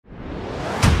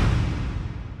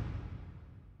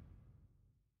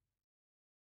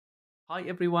Hi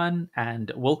everyone,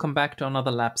 and welcome back to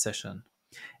another lab session.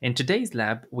 In today's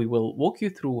lab, we will walk you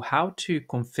through how to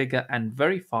configure and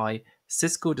verify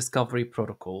Cisco Discovery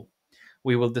Protocol.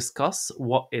 We will discuss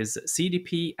what is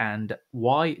CDP and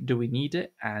why do we need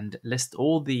it, and list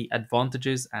all the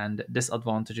advantages and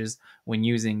disadvantages when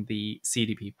using the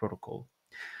CDP protocol.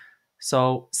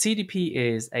 So CDP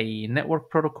is a network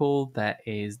protocol that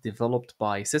is developed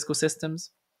by Cisco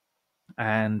Systems,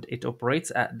 and it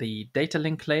operates at the data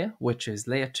link layer, which is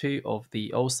layer 2 of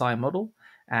the OSI model,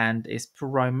 and is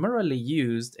primarily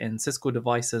used in Cisco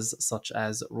devices such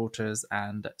as routers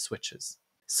and switches.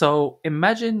 So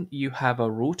imagine you have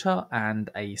a router and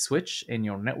a switch in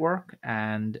your network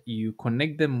and you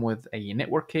connect them with a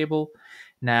network cable.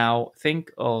 Now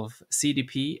think of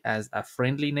CDP as a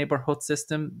friendly neighborhood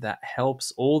system that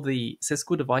helps all the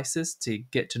Cisco devices to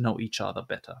get to know each other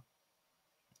better.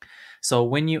 So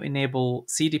when you enable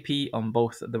CDP on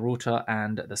both the router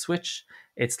and the switch,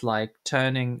 it's like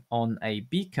turning on a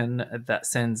beacon that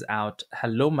sends out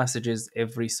hello messages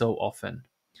every so often.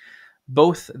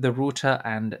 Both the router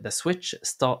and the switch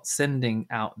start sending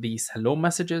out these hello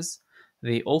messages.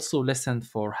 They also listen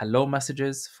for hello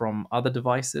messages from other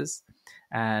devices,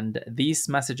 and these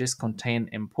messages contain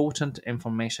important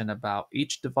information about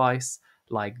each device,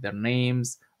 like their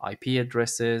names, IP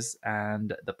addresses,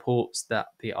 and the ports that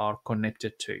they are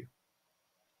connected to.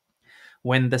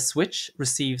 When the switch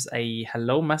receives a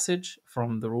hello message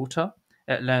from the router,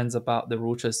 it learns about the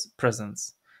router's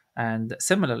presence. And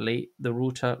similarly, the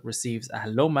router receives a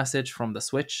hello message from the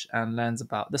switch and learns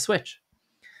about the switch.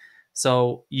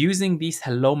 So, using these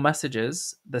hello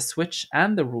messages, the switch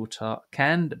and the router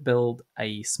can build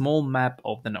a small map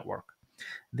of the network.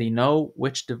 They know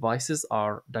which devices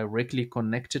are directly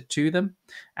connected to them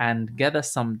and gather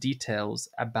some details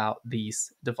about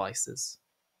these devices.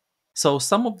 So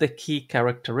some of the key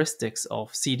characteristics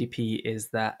of CDP is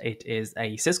that it is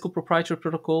a Cisco proprietary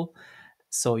protocol,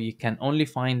 so you can only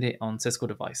find it on Cisco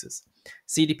devices.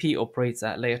 CDP operates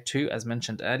at layer 2 as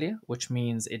mentioned earlier, which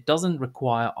means it doesn't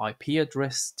require IP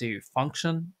address to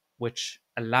function, which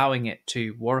allowing it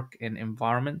to work in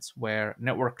environments where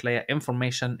network layer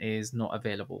information is not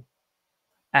available.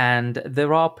 And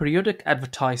there are periodic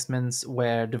advertisements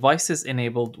where devices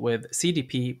enabled with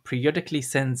CDP periodically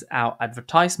sends out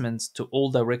advertisements to all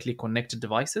directly connected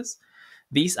devices.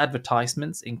 These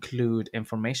advertisements include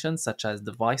information such as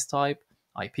device type,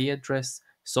 IP address,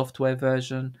 software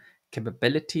version,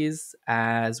 capabilities,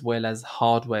 as well as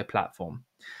hardware platform.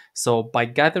 So by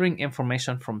gathering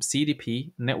information from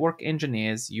CDP, network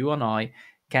engineers, you and I,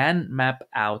 can map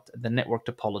out the network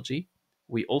topology.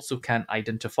 We also can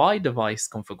identify device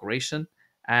configuration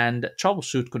and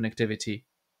troubleshoot connectivity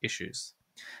issues.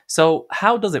 So,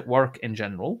 how does it work in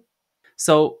general?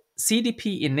 So,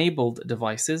 CDP enabled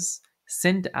devices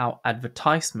send out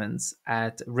advertisements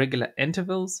at regular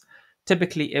intervals,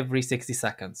 typically every 60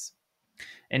 seconds.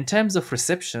 In terms of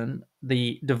reception,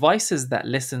 the devices that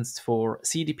listens for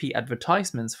CDP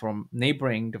advertisements from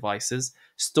neighboring devices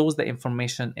stores the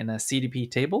information in a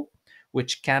CDP table,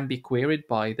 which can be queried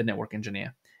by the network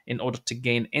engineer in order to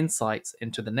gain insights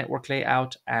into the network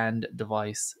layout and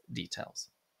device details.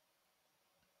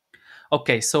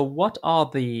 Okay, so what are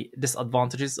the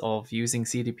disadvantages of using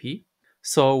CDP?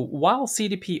 So while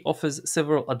CDP offers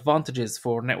several advantages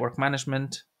for network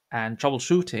management and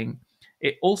troubleshooting,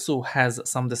 it also has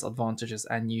some disadvantages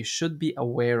and you should be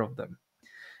aware of them.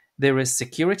 There is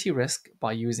security risk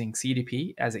by using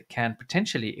CDP as it can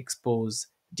potentially expose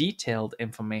detailed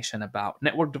information about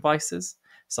network devices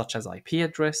such as IP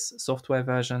address, software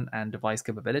version, and device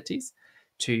capabilities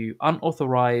to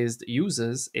unauthorized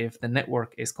users if the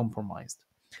network is compromised.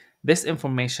 This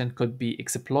information could be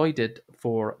exploited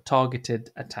for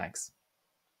targeted attacks.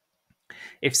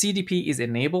 If CDP is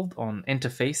enabled on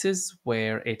interfaces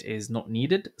where it is not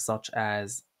needed, such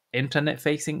as internet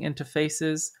facing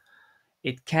interfaces,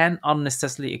 it can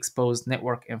unnecessarily expose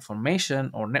network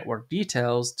information or network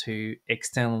details to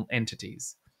external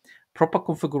entities. Proper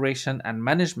configuration and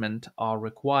management are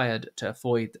required to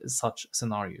avoid such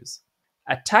scenarios.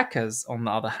 Attackers, on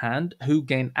the other hand, who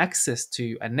gain access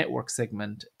to a network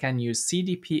segment, can use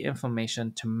CDP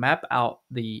information to map out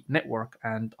the network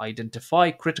and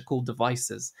identify critical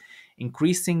devices,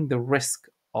 increasing the risk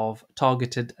of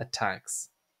targeted attacks.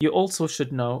 You also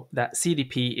should know that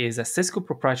CDP is a Cisco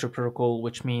proprietary protocol,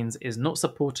 which means is not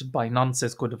supported by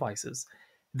non-Cisco devices.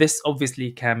 This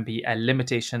obviously can be a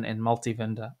limitation in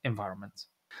multi-vendor environments.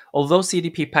 Although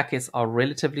CDP packets are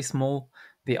relatively small,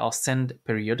 they are sent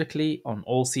periodically on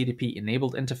all CDP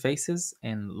enabled interfaces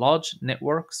in large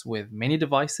networks with many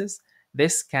devices.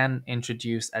 This can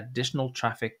introduce additional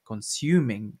traffic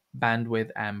consuming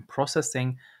bandwidth and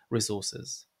processing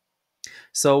resources.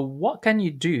 So, what can you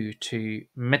do to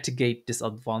mitigate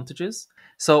disadvantages?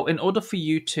 So, in order for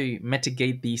you to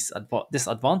mitigate these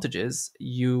disadvantages,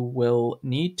 you will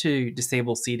need to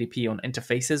disable CDP on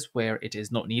interfaces where it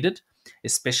is not needed,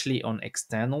 especially on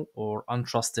external or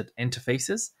untrusted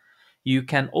interfaces. You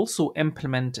can also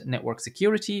implement network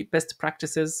security best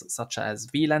practices such as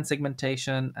VLAN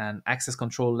segmentation and access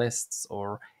control lists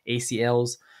or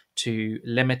ACLs to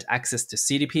limit access to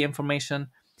CDP information,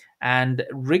 and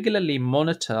regularly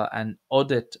monitor and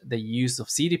audit the use of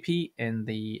CDP in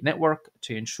the network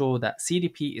to ensure that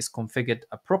CDP is configured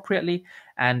appropriately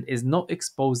and is not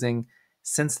exposing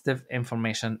sensitive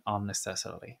information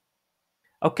unnecessarily.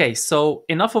 Okay, so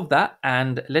enough of that,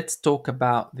 and let's talk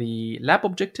about the lab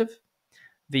objective.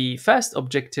 The first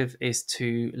objective is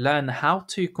to learn how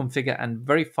to configure and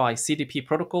verify CDP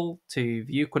protocol to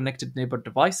view connected neighbor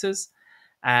devices.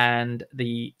 And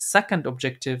the second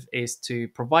objective is to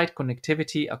provide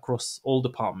connectivity across all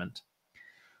departments.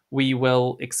 We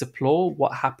will explore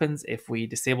what happens if we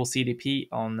disable CDP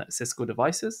on Cisco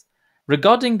devices.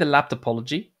 Regarding the lab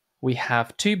topology, we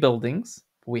have two buildings.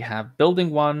 We have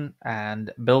building 1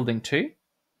 and building 2,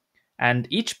 and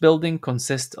each building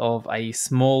consists of a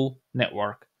small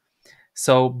network.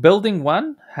 So building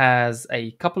 1 has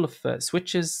a couple of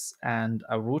switches and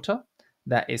a router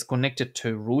that is connected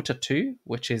to router 2,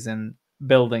 which is in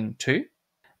building 2.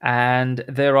 And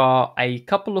there are a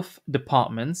couple of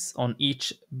departments on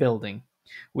each building.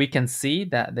 We can see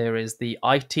that there is the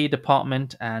IT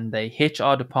department and the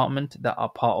HR department that are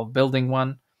part of building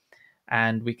 1.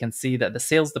 And we can see that the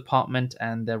sales department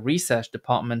and the research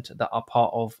department that are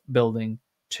part of building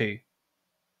 2.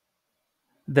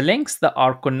 The links that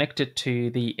are connected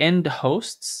to the end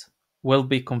hosts will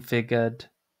be configured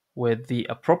with the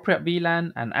appropriate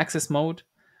VLAN and access mode,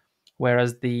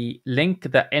 whereas the link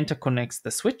that interconnects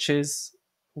the switches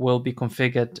will be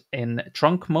configured in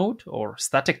trunk mode or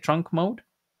static trunk mode.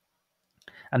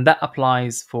 And that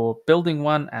applies for building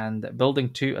 1 and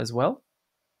building 2 as well.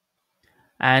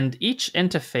 And each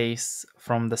interface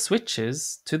from the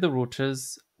switches to the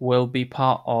routers will be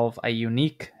part of a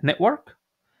unique network.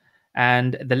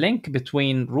 And the link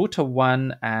between router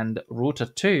 1 and router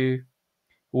 2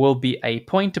 will be a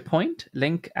point-to-point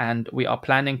link, and we are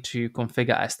planning to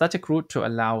configure a static route to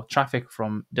allow traffic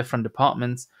from different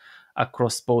departments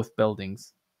across both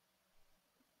buildings.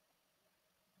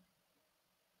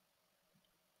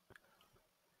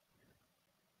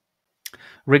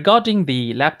 Regarding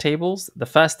the lab tables, the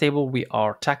first table we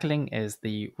are tackling is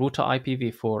the router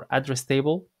IPv4 address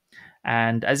table.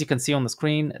 And as you can see on the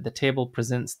screen, the table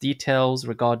presents details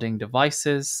regarding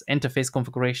devices, interface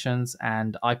configurations,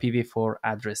 and IPv4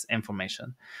 address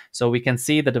information. So we can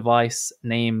see the device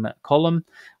name column,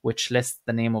 which lists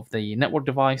the name of the network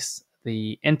device,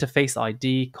 the interface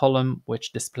ID column,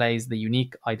 which displays the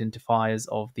unique identifiers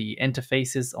of the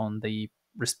interfaces on the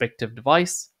respective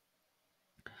device.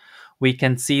 We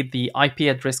can see the IP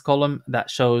address column that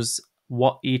shows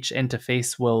what each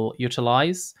interface will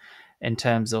utilize in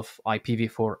terms of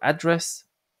IPv4 address.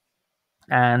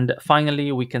 And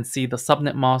finally, we can see the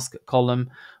subnet mask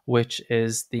column, which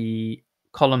is the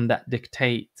column that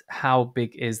dictates how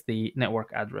big is the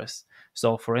network address.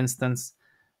 So for instance,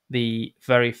 the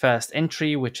very first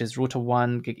entry, which is router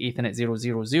 1 gig Ethernet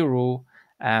 000,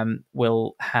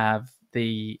 will have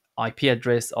the IP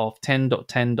address of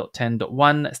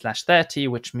 10.10.10.1/30,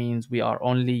 which means we are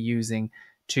only using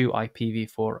 2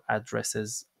 IPv4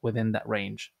 addresses within that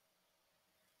range.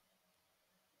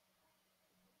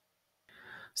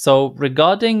 So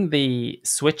regarding the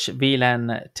switch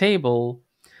VLAN table,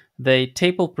 the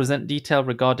table presents detail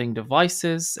regarding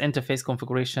devices, interface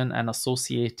configuration, and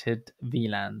associated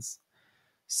VLANs.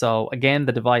 So again,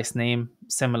 the device name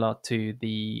similar to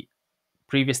the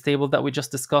previous table that we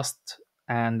just discussed,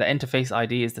 and the interface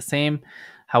ID is the same.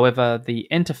 However, the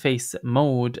interface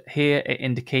mode here, it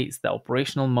indicates the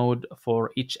operational mode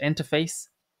for each interface,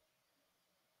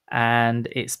 and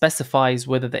it specifies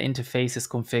whether the interface is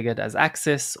configured as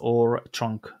access or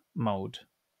trunk mode.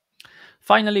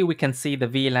 Finally, we can see the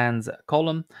VLANs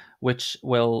column, which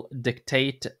will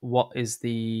dictate what is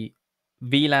the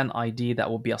VLAN ID that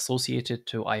will be associated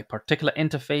to a particular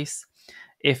interface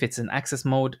if it's in access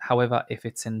mode. However, if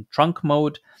it's in trunk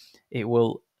mode, it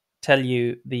will tell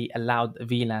you the allowed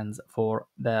VLANs for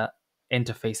the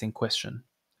interface in question.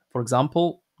 For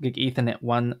example, gig Ethernet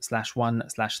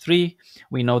 1/1/3,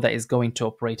 we know that is going to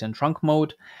operate in trunk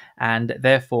mode, and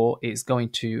therefore is going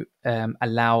to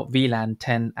allow VLAN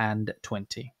 10 and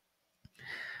 20.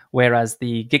 whereas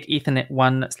the gig Ethernet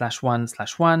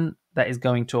 1/1/1 that is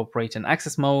going to operate in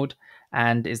access mode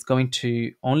and is going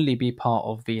to only be part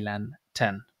of VLAN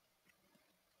 10.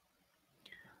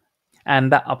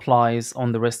 And that applies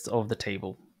on the rest of the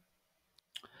table.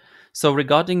 So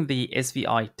regarding the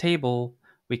SVI table,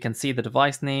 we can see the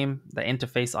device name, the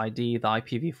interface ID, the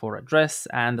IPv4 address,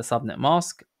 and the subnet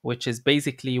mask, which is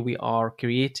basically we are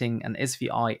creating an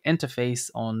SVI interface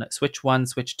on switch 1,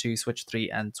 switch 2, switch 3,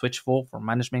 and switch 4 for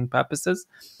management purposes.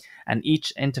 And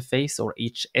each interface or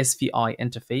each SVI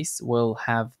interface will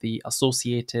have the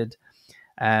associated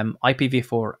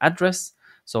IPv4 address.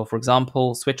 So for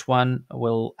example, switch 1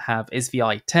 will have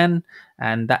SVI 10,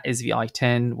 and that SVI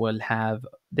 10 will have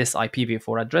this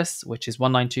IPv4 address, which is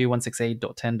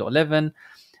 192.168.10.11,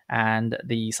 and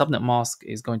the subnet mask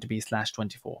is going to be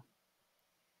 /24.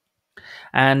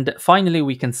 And finally,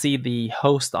 we can see the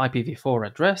host IPv4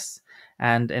 address,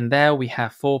 and in there we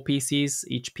have 4 PCs.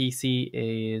 Each PC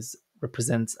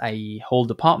represents a whole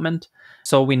department.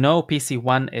 So we know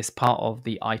PC1 is part of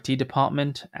the IT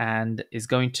department and is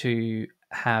going to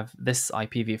have this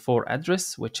IPv4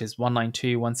 address, which is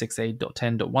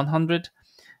 192.168.10.100.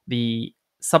 The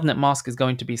subnet mask is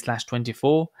going to be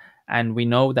 /24, and we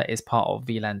know that is part of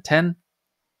VLAN 10.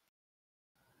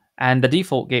 And the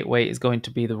default gateway is going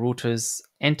to be the router's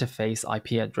interface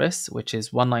IP address, which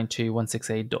is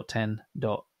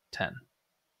 192.168.10.10.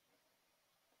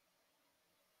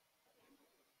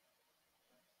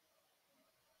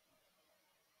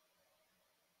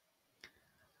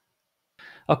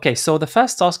 Okay, so the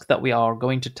first task that we are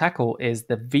going to tackle is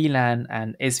the VLAN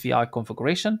and SVI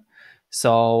configuration.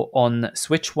 So on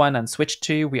switch 1 and switch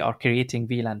 2, we are creating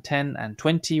VLAN 10 and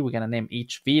 20. We're going to name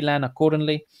each VLAN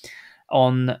accordingly.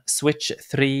 On switch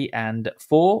 3 and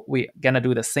 4, we're going to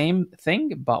do the same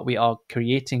thing, but we are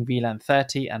creating VLAN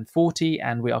 30 and 40,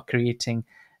 and we are creating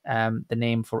the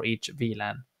name for each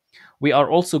VLAN. We are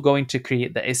also going to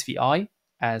create the SVI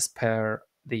as per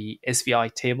the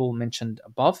SVI table mentioned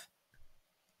above,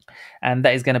 and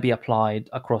that is going to be applied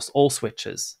across all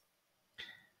switches.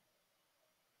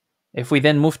 If we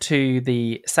then move to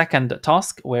the second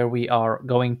task, where we are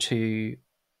going to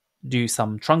do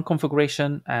some trunk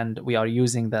configuration, and we are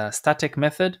using the static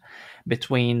method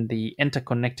between the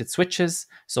interconnected switches,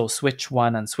 so switch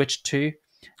 1 and switch 2.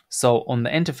 So on the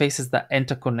interfaces that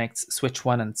interconnects switch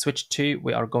 1 and switch 2,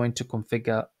 we are going to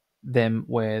configure them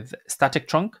with static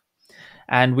trunk,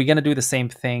 and we're going to do the same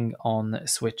thing on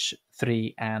switch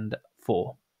 3 and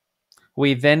 4.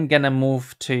 We then gonna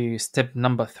move to step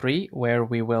number 3, where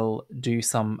we will do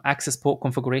some access port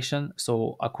configuration.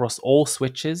 So across all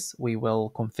switches, we will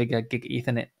configure gig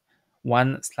Ethernet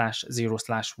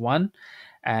 1/0/1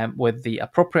 with the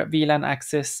appropriate VLAN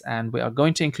access, and we are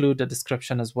going to include a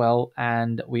description as well,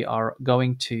 and we are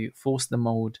going to force the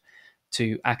mode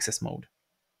to access mode.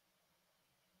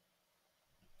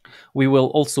 We will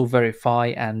also verify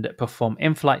and perform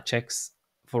in-flight checks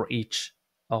for each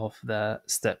of the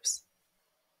steps.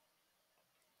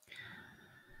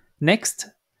 Next,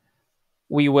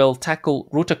 we will tackle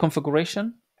router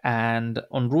configuration, and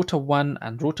on router 1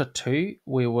 and router 2,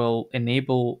 we will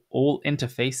enable all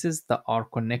interfaces that are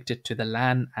connected to the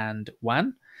LAN and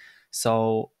WAN.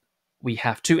 So we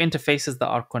have 2 interfaces that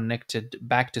are connected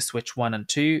back to switch 1 and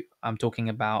 2. I'm talking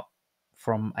about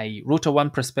from a router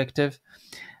 1 perspective,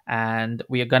 and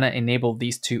we are going to enable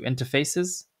these 2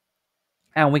 interfaces.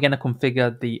 And we're going to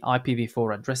configure the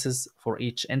IPv4 addresses for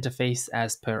each interface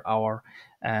as per our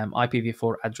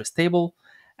IPv4 address table.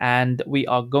 And we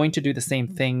are going to do the same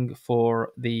thing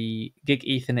for the gig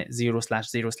Ethernet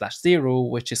 0/0/0,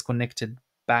 which is connected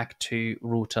back to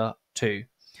router 2.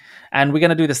 And we're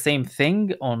going to do the same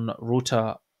thing on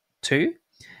router 2.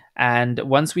 And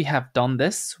once we have done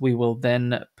this, we will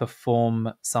then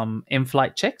perform some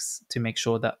in-flight checks to make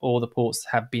sure that all the ports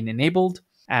have been enabled.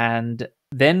 And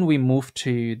then we move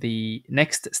to the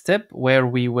next step, where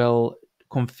we will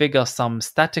configure some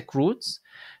static routes.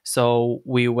 So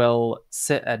we will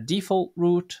set a default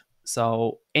route.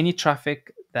 So any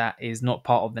traffic that is not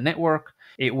part of the network,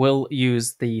 it will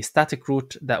use the static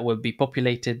route that will be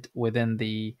populated within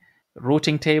the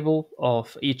routing table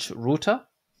of each router.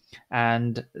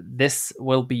 And this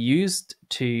will be used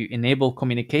to enable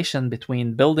communication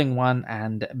between building 1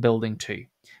 and building 2.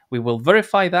 We will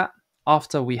verify that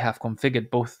after we have configured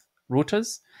both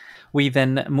routers. We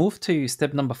then move to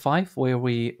step number 5, where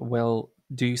we will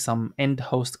do some end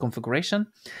host configuration.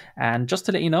 And just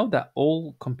to let you know that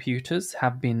all computers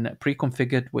have been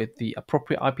pre-configured with the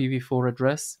appropriate IPv4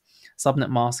 address, subnet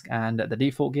mask, and the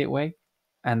default gateway.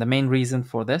 And the main reason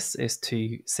for this is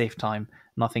to save time,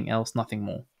 nothing else, nothing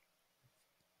more.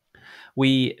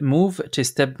 We move to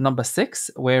step number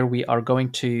 6, where we are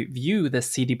going to view the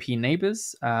CDP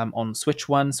neighbors on switch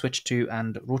 1, switch 2,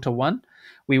 and router 1.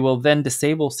 We will then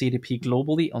disable CDP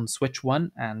globally on switch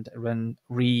 1 and then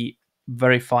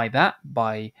verify that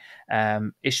by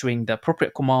issuing the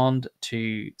appropriate command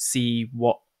to see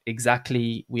what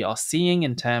exactly we are seeing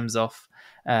in terms of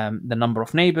the number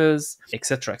of neighbors,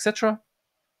 etc., etc.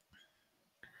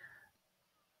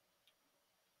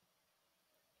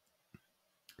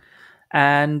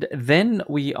 And then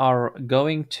we are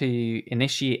going to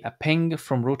initiate a ping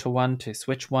from router 1 to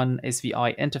switch 1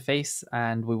 SVI interface,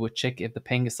 and we will check if the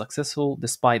ping is successful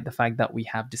despite the fact that we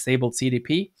have disabled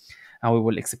CDP. And we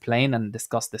will explain and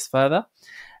discuss this further.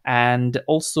 And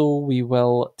also we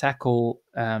will tackle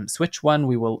switch 1.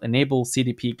 We will enable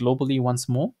CDP globally once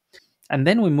more. And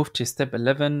then we move to step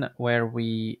 11, where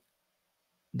we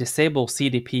disable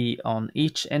CDP on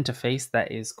each interface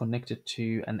that is connected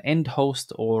to an end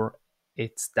host or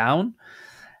it's down.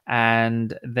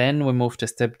 And then we move to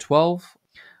step 12,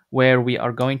 where we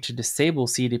are going to disable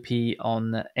CDP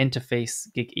on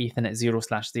interface gig Ethernet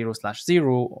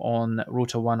 0/0/0 on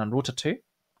router 1 and router 2.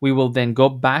 We will then go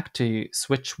back to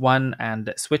switch 1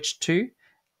 and switch 2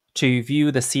 to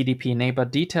view the CDP neighbor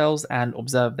details and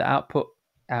observe the output.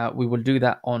 We will do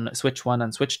that on switch 1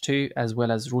 and switch 2, as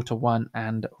well as router 1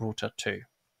 and router 2.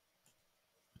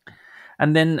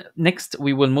 And then next,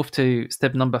 we will move to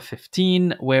step number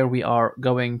 15, where we are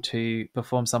going to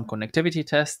perform some connectivity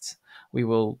tests. We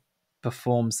will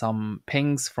perform some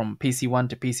pings from PC1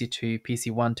 to PC2,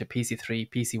 PC1 to PC3,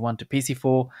 PC1 to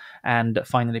PC4, and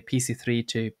finally PC3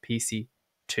 to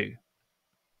PC2.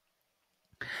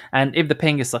 And if the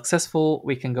ping is successful,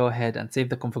 we can go ahead and save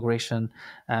the configuration.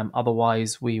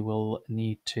 Otherwise, we will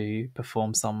need to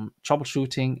perform some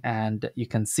troubleshooting, and you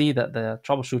can see that the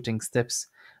troubleshooting steps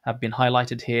have been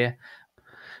highlighted here.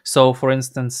 So for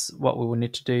instance, what we will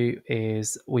need to do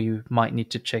is we might need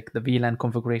to check the VLAN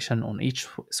configuration on each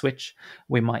switch.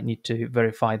 We might need to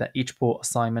verify that each port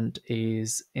assignment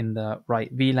is in the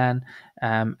right VLAN,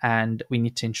 and we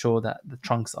need to ensure that the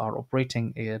trunks are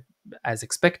operating as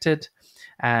expected,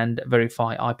 and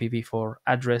verify IPv4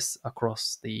 address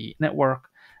across the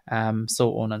network,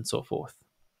 so on and so forth.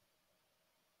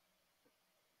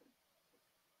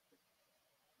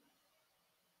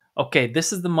 Okay,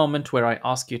 this is the moment where I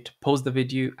ask you to pause the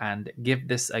video and give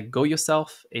this a go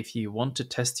yourself if you want to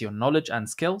test your knowledge and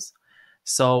skills.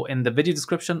 So in the video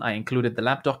description, I included the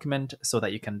lab document so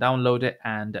that you can download it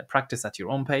and practice at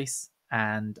your own pace.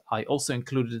 And I also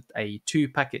included 2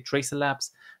 packet tracer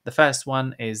labs. The first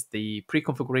one is the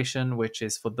pre-configuration, which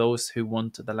is for those who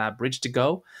want the lab ready to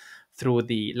go through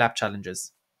the lab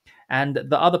challenges. And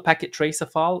the other packet tracer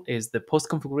file is the post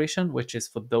configuration, which is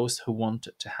for those who want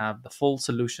to have the full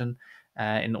solution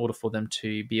in order for them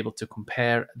to be able to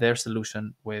compare their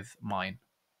solution with mine.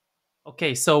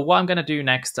 Okay, so what I'm going to do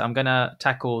next, I'm going to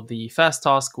tackle the first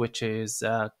task, which is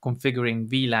configuring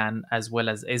VLAN as well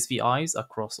as SVIs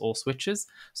across all switches.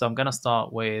 So I'm going to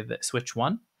start with switch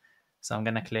 1. So I'm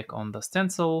going to click on the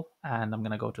stencil and I'm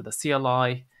going to go to the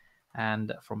CLI.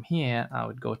 And from here, I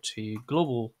would go to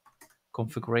global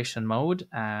configuration mode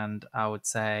and I would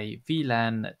say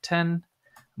VLAN 10.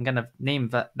 I'm going to name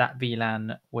that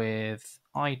VLAN with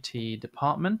IT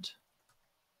department.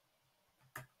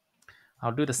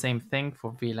 I'll do the same thing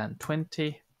for VLAN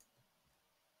 20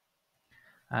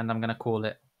 and I'm going to call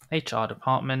it HR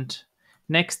department.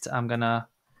 Next, I'm going to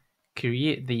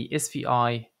create the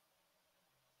SVI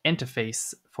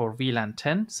interface for VLAN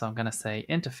 10. So I'm going to say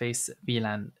interface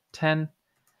VLAN 10.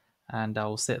 And I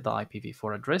will set the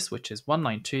IPv4 address, which is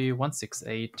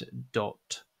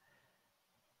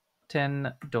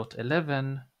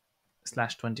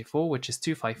 192.168.10.11/24, which is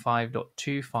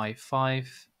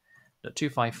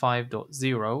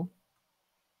 255.255.255.0.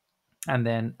 And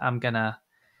then I'm gonna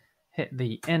hit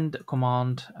the end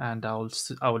command, and I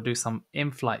will do some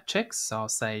in-flight checks. So I'll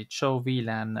say show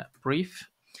VLAN brief,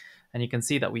 and you can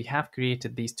see that we have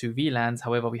created these 2 VLANs.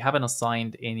 However, we haven't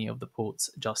assigned any of the ports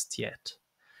just yet.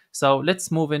 So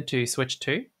let's move into switch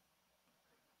 2.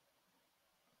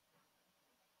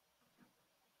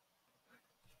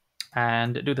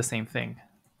 And do the same thing.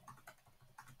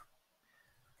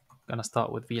 I'm going to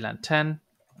start with VLAN 10.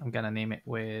 I'm going to name it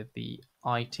with the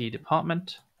IT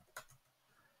department.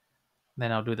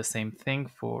 Then I'll do the same thing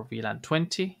for VLAN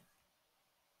 20.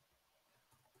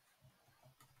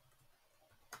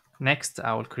 Next,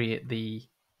 I will create the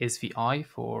SVI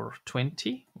for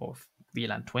 20 or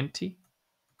VLAN 20.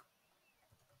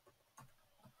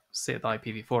 Set the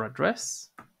IPv4 address.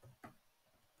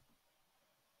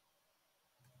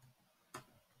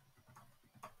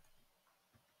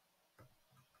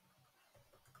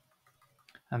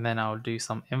 And then I'll do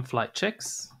some in-flight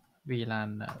checks,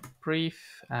 VLAN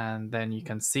brief, and then you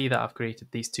can see that I've created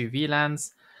these two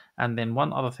VLANs. And then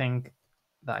one other thing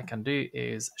that I can do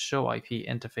is show IP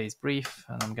interface brief,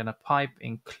 and I'm going to pipe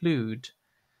include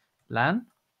LAN.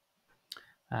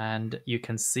 And you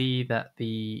can see that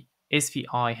the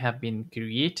SVI have been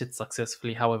created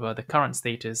successfully. However, the current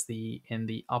state is in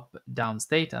the up-down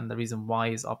state, and the reason why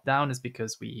is up-down is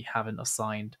because we haven't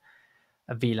assigned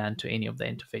a VLAN to any of the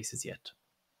interfaces yet.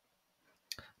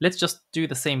 Let's just do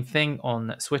the same thing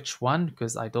on switch 1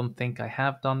 because I don't think I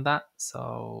have done that.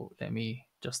 So let me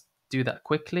just do that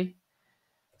quickly.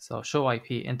 So show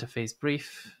IP interface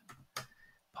brief,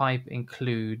 pipe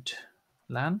include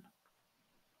LAN.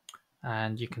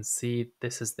 And you can see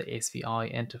this is the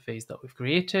SVI interface that we've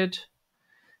created.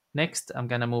 Next, I'm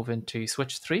going to move into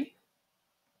switch 3.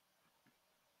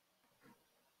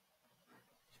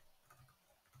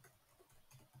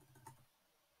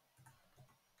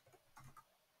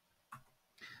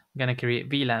 I'm going to create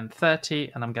VLAN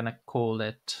 30 and I'm going to call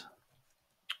it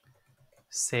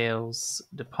sales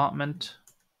department.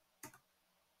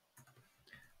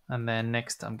 And then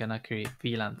next I'm going to create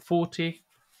VLAN 40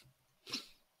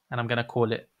 and I'm going to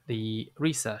call it the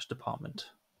research department.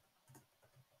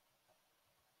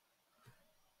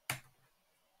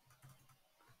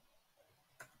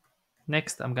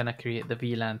 Next I'm going to create the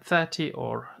VLAN 30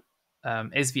 or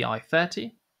SVI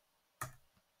 30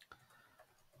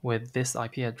 with this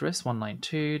IP address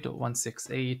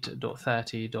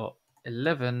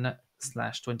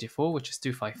 192.168.30.11/24, which is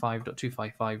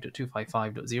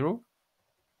 255.255.255.0.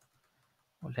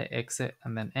 We'll hit exit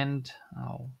and then end.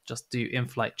 I'll just do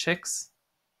in-flight checks.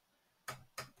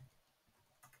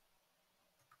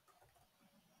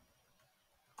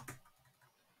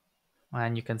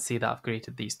 And you can see that I've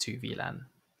created these two VLANs.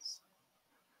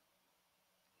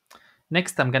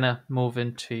 Next, I'm going to move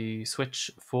into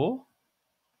switch 4.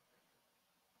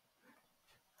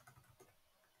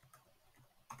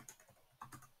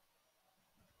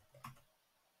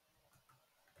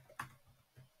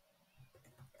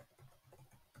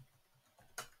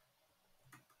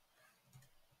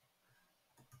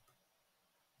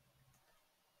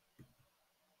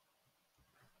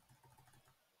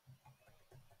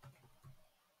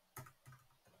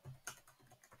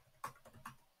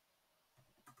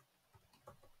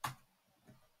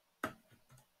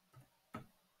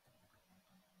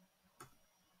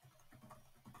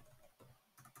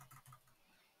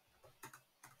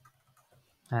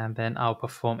 And then I'll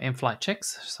perform in-flight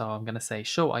checks. So I'm going to say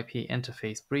show IP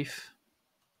interface brief.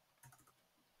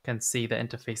 You can see the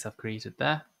interface I've created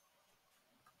there.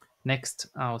 Next,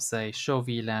 I'll say show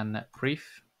VLAN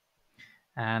brief.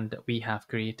 And we have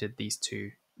created these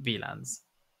two VLANs.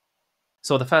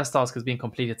 So the first task has been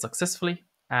completed successfully.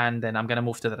 And then I'm going to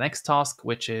move to the next task,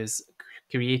 which is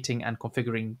creating and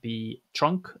configuring the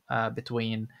trunk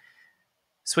between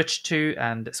switch 2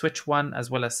 and switch 1, as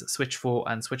well as switch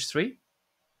 4 and switch 3.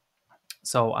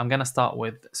 So I'm going to start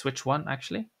with switch 1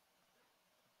 actually.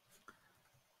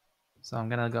 So I'm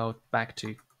going to go back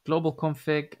to global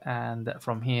config, and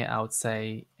from here I would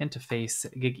say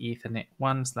interface gig ethernet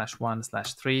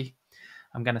 1/1/3.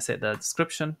 I'm going to set the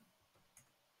description,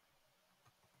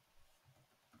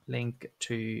 link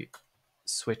to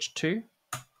switch 2,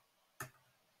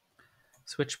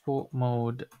 switch port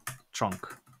mode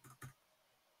trunk.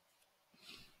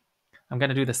 I'm going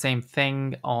to do the same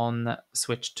thing on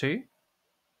switch 2.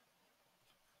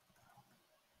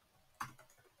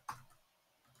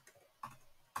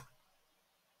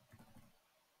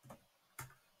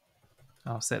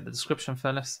 I'll set the description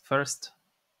first.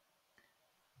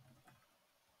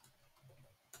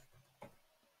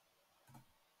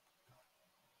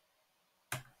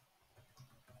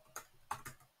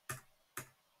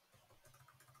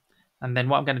 And then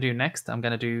what I'm going to do next, I'm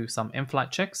going to do some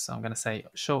in-flight checks. So I'm going to say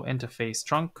show interface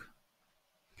trunk.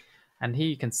 And here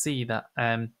you can see that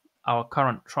our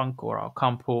current trunk or our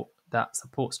COM port that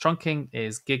supports trunking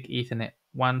is gig ethernet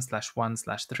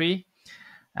 1/1/3.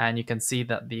 And you can see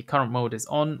that the current mode is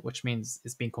on, which means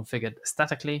it's being configured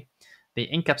statically. The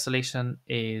encapsulation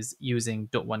is using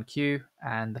 .1q,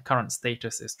 and the current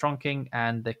status is trunking,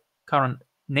 and the current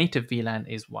native VLAN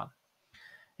is 1.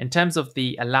 In terms of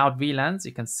the allowed VLANs,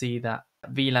 you can see that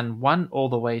VLAN 1 all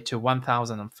the way to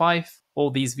 1005,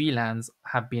 all these VLANs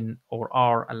have been or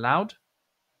are allowed.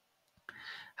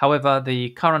 However,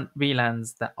 the current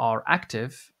VLANs that are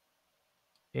active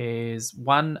is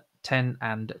 1, 10,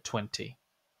 and 20.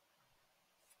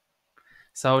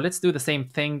 So let's do the same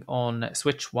thing on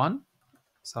switch 1.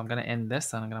 So I'm going to end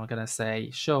this and I'm going to say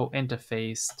show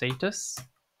interface status.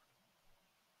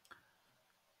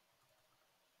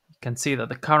 You can see that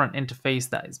the current interface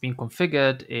that is being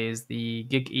configured is the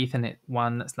gig Ethernet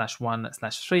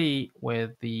 1/1/3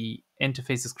 with the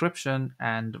interface description,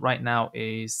 and right now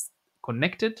is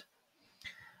connected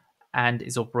and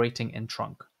is operating in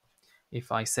trunk.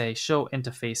 If I say show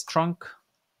interface trunk,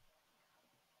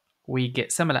 we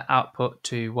get similar output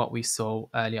to what we saw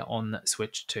earlier on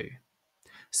switch 2.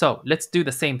 So let's do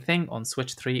the same thing on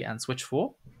switch 3 and switch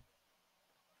 4.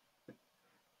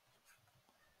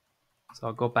 So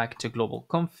I'll go back to global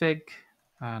config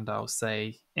and I'll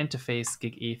say interface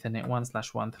gig Ethernet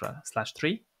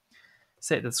 1/1/3.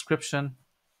 Set the description.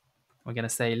 We're going to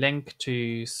say link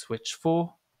to switch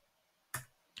 4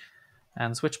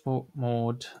 and switch port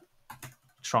mode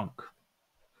trunk.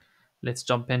 Let's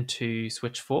jump into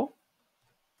switch 4.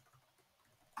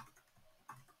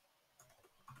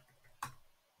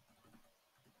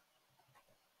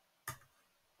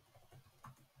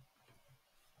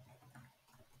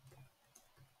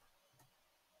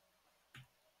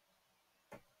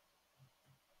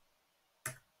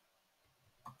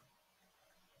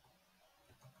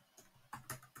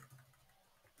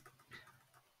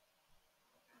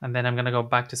 And then I'm going to go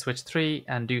back to switch 3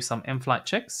 and do some in-flight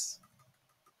checks.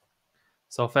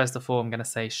 So first of all, I'm going to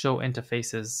say show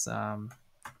interfaces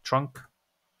trunk.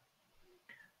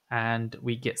 And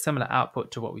we get similar output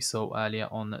to what we saw earlier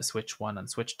on switch 1 and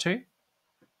switch 2.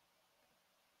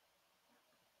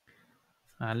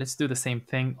 Let's do the same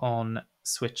thing on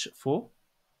switch 4.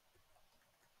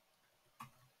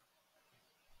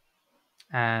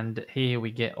 And here we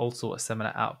get also a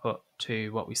similar output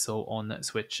to what we saw on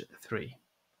switch 3.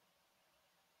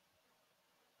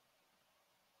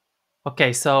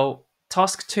 Okay, so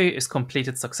task 2 is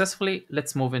completed successfully.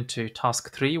 Let's move into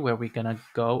task 3, where we're going to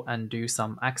go and do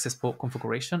some access port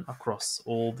configuration across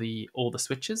all the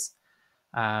switches.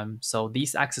 So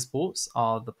these access ports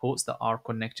are the ports that are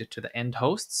connected to the end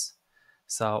hosts.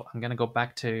 So I'm going to go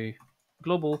back to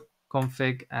global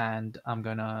config and I'm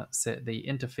going to set the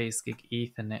interface gig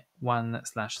Ethernet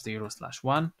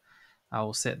 1/0/1. I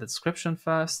will set the description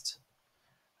first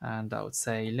and I would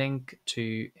say link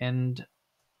to end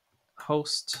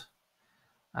host.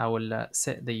 I will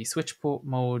set the switch port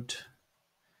mode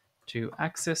to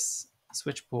access,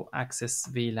 switch port access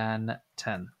VLAN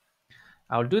 10.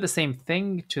 I'll do the same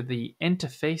thing to the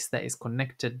interface that is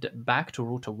connected back to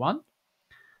router 1.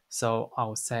 So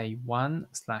I'll say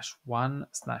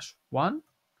 1/1/1.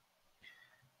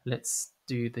 Let's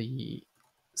do the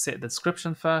set the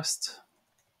description first.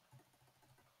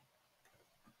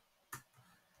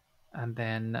 And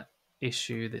then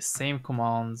issue the same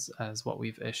commands as what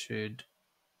we've issued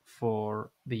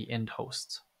for the end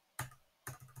host.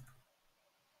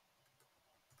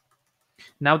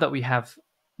 Now that we have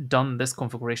done this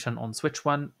configuration on switch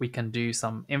 1, we can do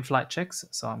some in-flight checks.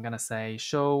 So I'm going to say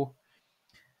show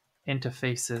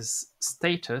interfaces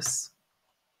status.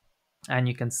 And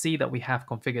you can see that we have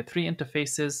configured 3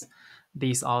 interfaces.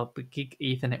 These are the gig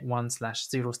Ethernet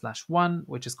 1/0/1,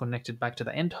 which is connected back to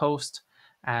the end host,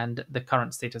 and the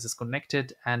current status is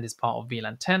connected and is part of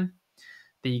VLAN 10.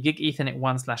 The gig Ethernet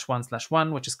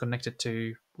 1/1/1, which is connected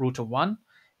to router 1,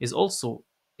 is also,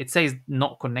 it says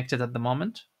not connected at the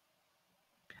moment.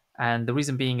 And the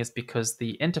reason being is because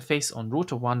the interface on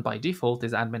router 1 by default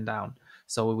is admin down.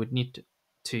 So we would need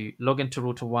to log into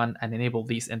router 1 and enable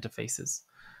these interfaces.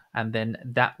 And then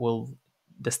the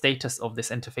status of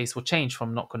this interface will change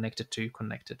from not connected to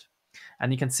connected.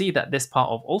 And you can see that this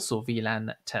part of also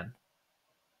VLAN 10.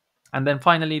 And then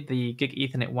finally, the gig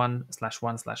Ethernet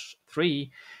 1/1/3,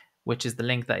 which is the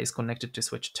link that is connected to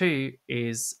switch 2,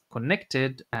 is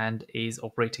connected and is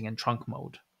operating in trunk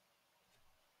mode.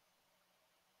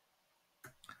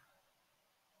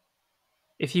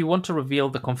 If you want to reveal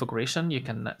the configuration, you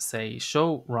can say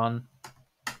show run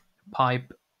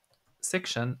pipe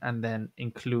section and then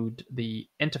include the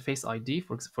interface ID,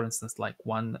 for instance, like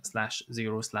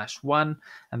 1/0/1,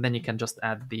 and then you can just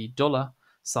add the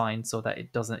 $sign so that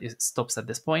it stops at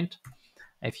this point.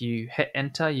 If you hit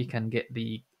enter, you can get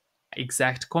the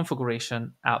exact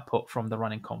configuration output from the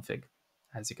running config,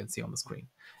 as you can see on the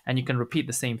screen. And you can repeat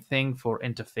the same thing for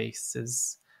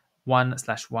interfaces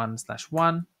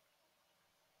 1/1/1,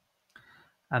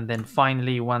 and then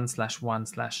finally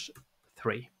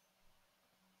 1/1/3.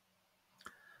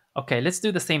 Okay, let's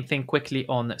do the same thing quickly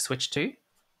on switch 2.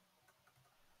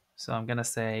 So I'm going to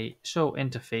say show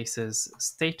interfaces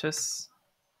status.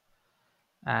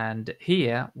 And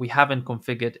here we haven't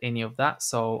configured any of that.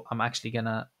 So I'm actually going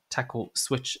to tackle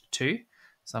switch 2.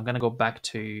 So I'm going to go back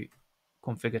to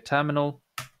configure terminal.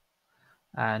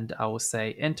 And I will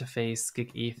say interface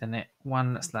gig Ethernet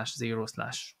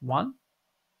 1/0/1.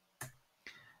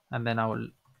 And then I will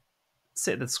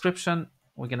set the description.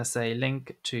 We're going to say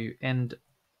link to end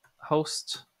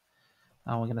host.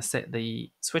 And we're going to set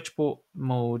the switch port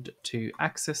mode to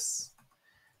access.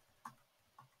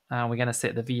 And we're going to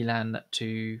set the VLAN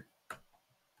to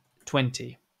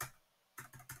 20.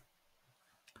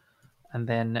 And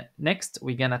then next,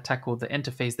 we're going to tackle the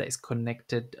interface that is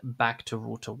connected back to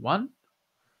router 1,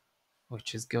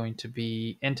 which is going to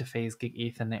be interface gig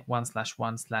Ethernet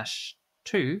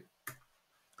 1/1/2.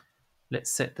 Let's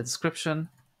set the description,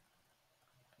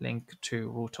 link to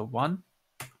router 1.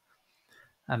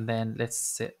 And then let's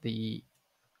set the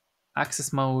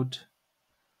access mode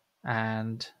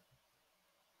and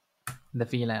the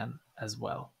VLAN as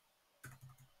well.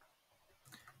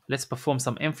 Let's perform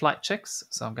some in-flight checks.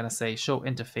 So I'm going to say show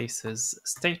interfaces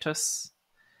status.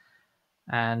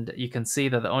 And you can see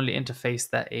that the only interface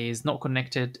that is not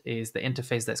connected is the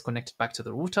interface that's connected back to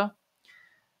the router.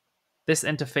 This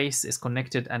interface is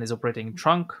connected and is operating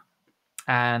trunk.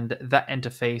 And that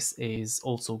interface is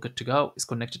also good to go. It's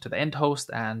connected to the end host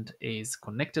and is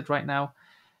connected right now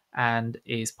and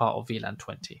is part of VLAN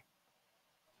 20.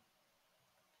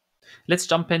 Let's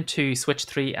jump into switch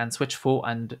 3 and switch 4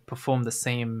 and perform the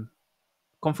same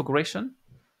configuration.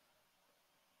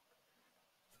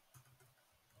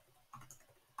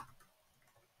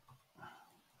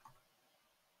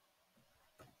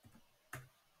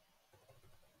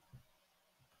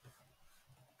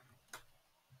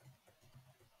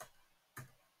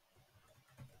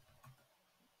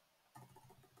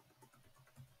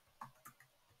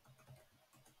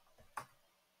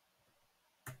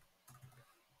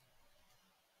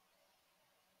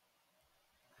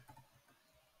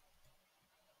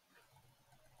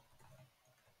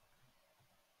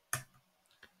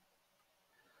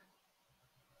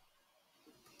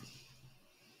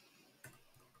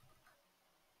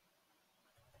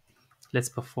 Let's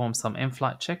perform some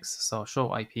in-flight checks. So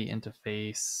show IP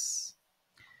interface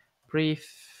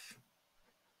brief.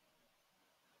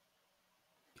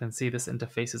 You can see this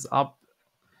interface is up.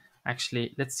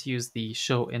 Actually, let's use the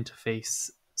show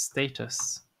interface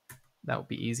status. That would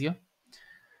be easier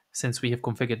since we have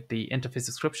configured the interface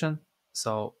description.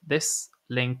 So this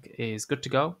link is good to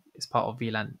go. It's part of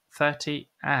VLAN 30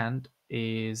 and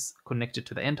is connected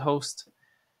to the end host.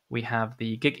 We have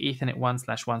the gig Ethernet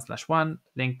 1/1/1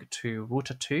 link to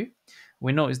router 2.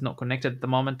 We know it's not connected at the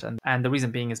moment, and the reason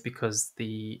being is because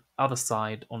the other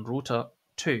side on router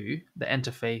 2, the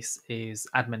interface is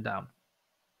admin down.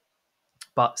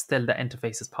 But still the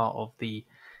interface is part of the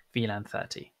VLAN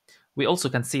 30. We also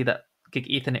can see that gig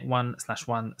Ethernet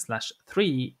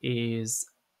 1/1/3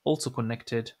 is also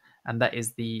connected, and that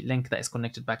is the link that is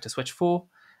connected back to switch 4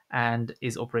 and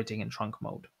is operating in trunk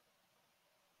mode.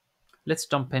 Let's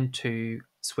jump into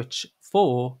switch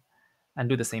 4 and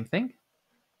do the same thing.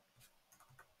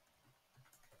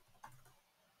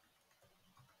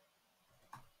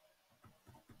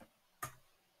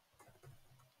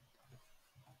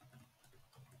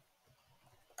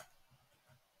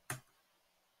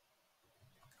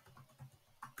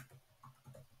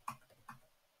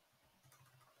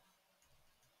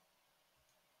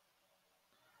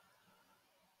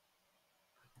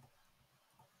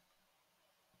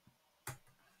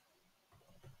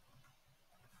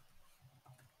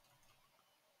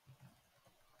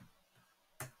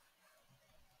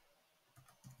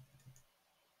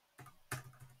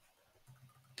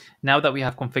 Now that we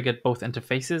have configured both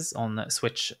interfaces on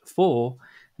switch 4,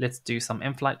 let's do some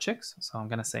in-flight checks. So I'm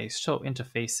going to say show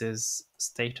interfaces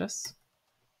status.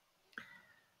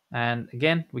 And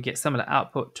again, we get similar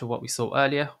output to what we saw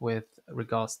earlier with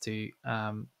regards to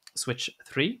switch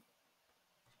 3.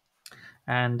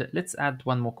 And let's add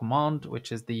one more command,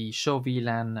 which is the show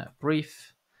VLAN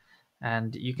brief.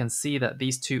 And you can see that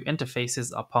these two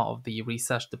interfaces are part of the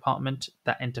research department.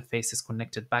 That interface is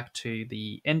connected back to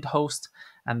the end host,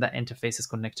 and that interface is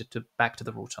connected back to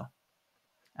the router.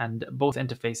 And both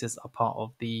interfaces are part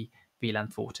of the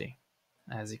VLAN 40,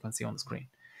 as you can see on the screen.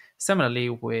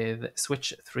 Similarly, with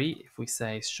switch 3, if we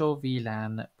say show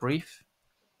VLAN brief,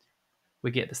 we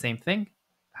get the same thing.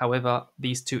 However,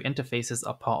 these two interfaces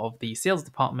are part of the sales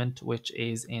department, which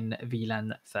is in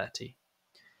VLAN 30.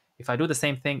 If I do the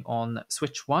same thing on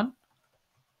switch 1,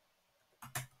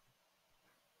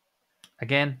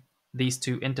 again, these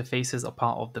two interfaces are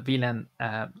part of the VLAN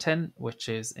 10, which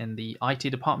is in the IT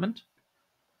department.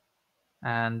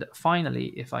 And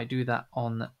finally, if I do that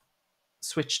on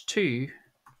switch 2,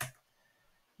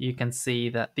 you can see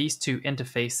that these two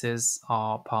interfaces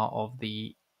are part of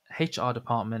the HR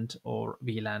department or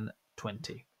VLAN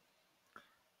 20.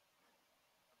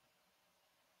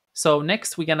 So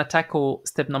next we're going to tackle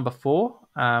step number 4,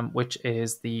 which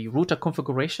is the router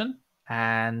configuration.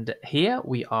 And here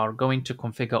we are going to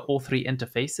configure all three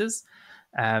interfaces.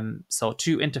 So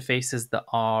two interfaces that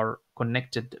are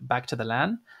connected back to the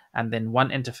LAN, and then one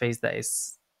interface that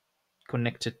is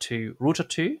connected to router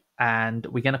 2. And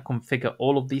we're going to configure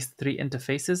all of these three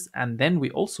interfaces. And then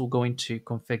we're also going to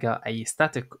configure a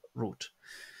static route.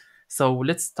 So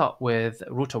let's start with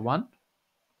router 1.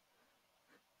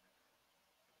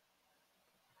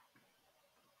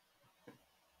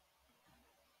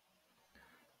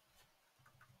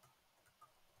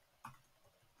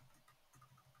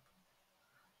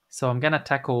 So I'm going to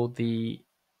tackle the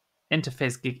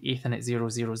interface gig Ethernet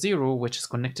 000, which is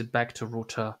connected back to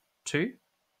router 2.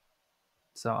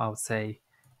 So I would say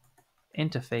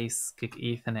interface gig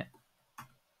Ethernet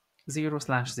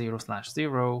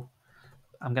 0/0/0.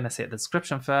 I'm going to set the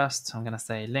description first. I'm going to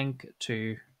say link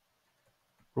to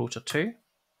router 2.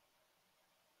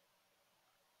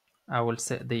 I will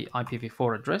set the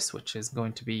IPv4 address, which is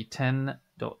going to be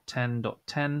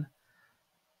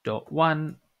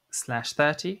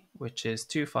 10.10.10.1/30, which is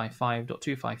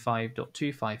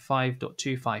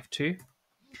 255.255.255.252.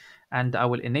 And I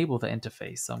will enable the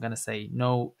interface. So I'm going to say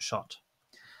no shot.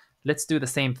 Let's do the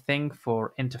same thing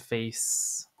for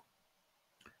interface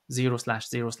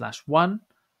 0/0/1,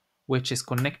 which is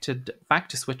connected back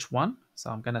to switch 1. So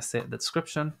I'm going to set the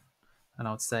description, and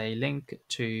I would say link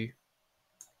to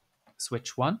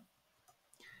switch 1.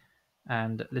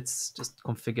 And let's just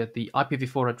configure the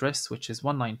IPv4 address, which is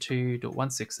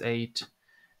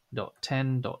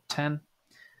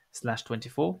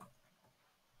 192.168.10.10/24.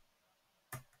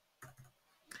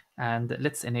 And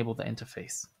let's enable the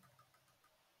interface.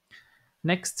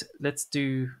 Next, let's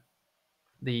do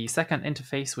the second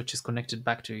interface, which is connected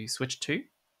back to switch 2.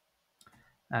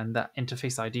 And that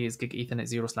interface ID is gig Ethernet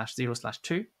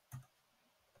 0/0/2.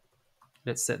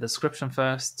 Let's set the description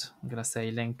first. I'm going to say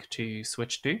link to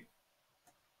switch 2.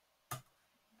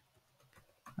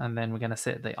 And then we're going to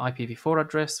set the IPv4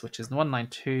 address, which is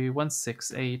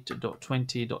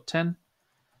 192.168.20.10.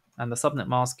 And the subnet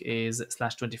mask is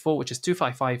 /24, which is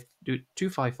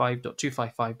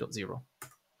 255.255.255.0.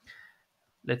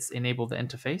 Let's enable the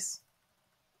interface.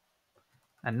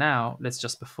 And now let's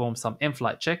just perform some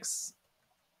in-flight checks.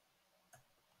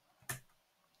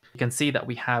 You can see that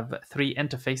we have three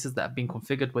interfaces that have been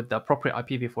configured with the appropriate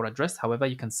IPv4 address. However,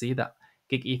 you can see that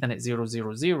gig Ethernet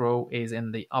 000 is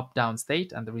in the up-down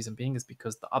state, and the reason being is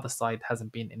because the other side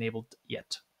hasn't been enabled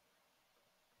yet.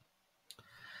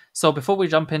 So before we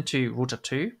jump into router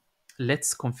 2,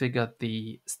 let's configure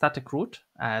the static route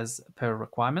as per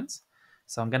requirements.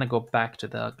 So I'm going to go back to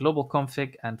the global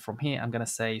config, and from here I'm going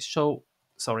to say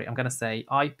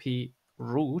IP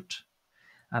route,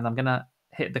 and I'm going to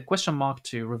hit the question mark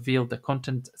to reveal the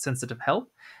content sensitive help.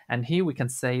 And here we can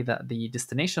say that the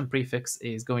destination prefix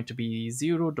is going to be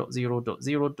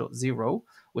 0.0.0.0,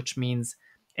 which means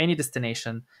any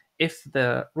destination. If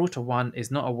the router 1 is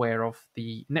not aware of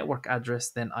the network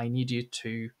address, then I need you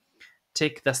to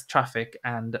take this traffic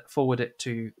and forward it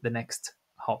to the next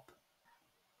hop.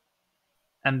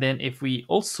 And then if we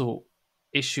also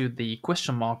issue the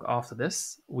question mark after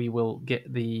this, we will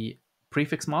get the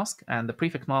prefix mask, and the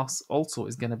prefix mask also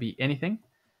is going to be anything.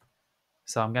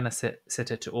 So I'm going to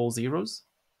set it to all zeros.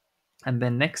 And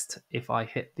then next, if I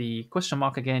hit the question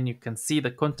mark again, you can see the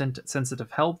content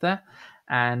sensitive help there.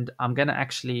 And I'm going to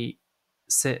actually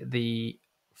set the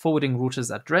forwarding router's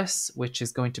address, which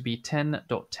is going to be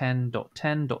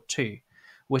 10.10.10.2,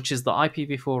 which is the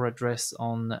IPv4 address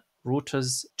on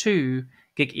routers 2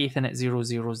 gig Ethernet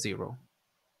 000.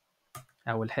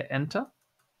 I will hit enter,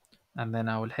 and then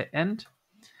I will hit end.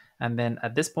 And then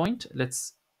at this point,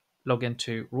 let's log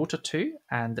into router 2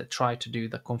 and try to do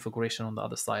the configuration on the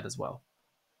other side as well.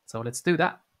 So let's do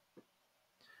that.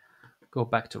 Go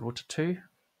back to router 2,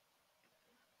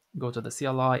 go to the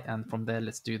CLI, and from there,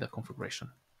 let's do the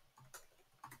configuration.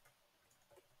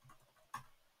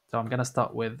 So I'm going to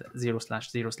start with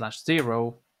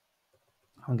 0/0/0.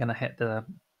 I'm going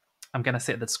to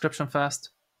set the description first.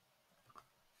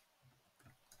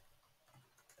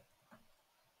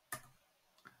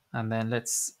 And then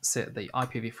let's set the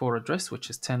IPv4 address, which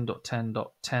is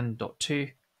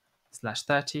 10.10.10.2/30,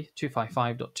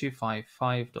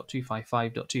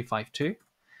 255.255.255.252.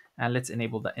 And let's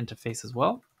enable the interface as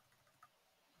well.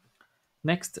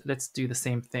 Next, let's do the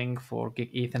same thing for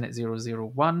gig Ethernet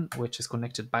 001, which is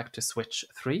connected back to switch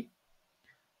 3.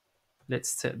 Let's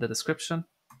set the description.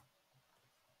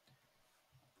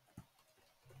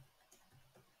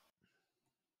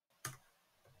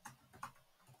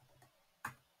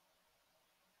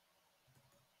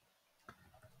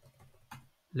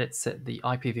 Let's set the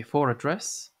IPv4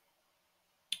 address,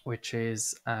 which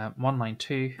is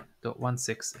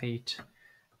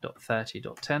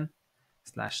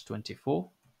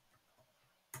 192.168.30.10/24.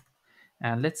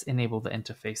 And let's enable the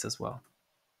interface as well.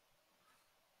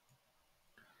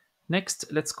 Next,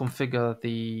 let's configure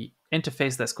the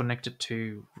interface that's connected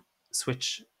to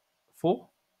switch 4.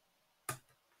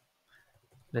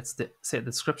 Let's set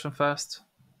the description first,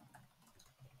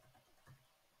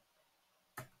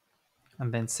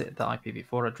 and then set the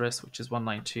IPv4 address, which is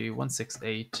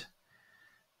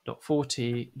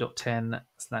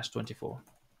 192.168.40.10/24.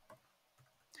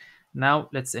 Now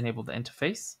let's enable the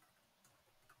interface.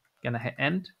 Gonna hit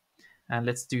end, and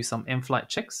let's do some in-flight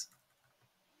checks.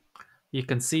 You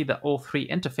can see that all three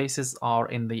interfaces are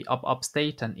in the up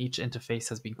state, and each interface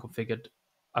has been configured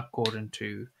according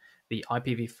to the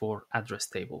IPv4 address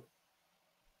table.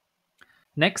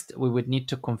 Next, we would need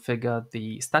to configure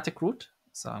the static route.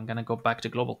 So I'm going to go back to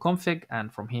global config,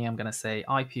 and from here I'm going to say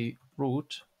IP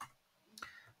route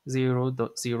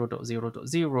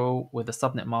 0.0.0.0 with the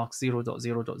subnet mask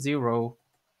 0.0.0,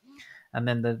 and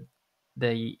then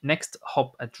the next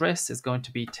hop address is going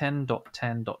to be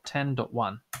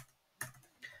 10.10.10.1.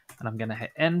 And I'm going to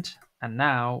hit end. And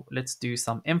now let's do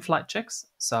some in-flight checks.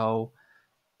 So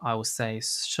I will say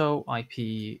show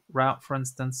IP route, for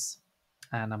instance,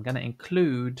 and I'm going to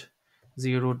include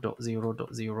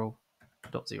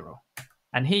 0.0.0.0.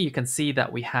 And here you can see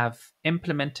that we have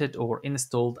implemented or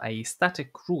installed a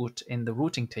static route in the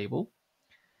routing table.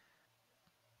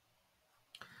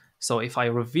 So if I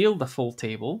reveal the full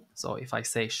table, so if I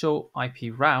say show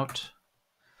IP route,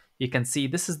 you can see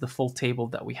this is the full table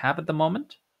that we have at the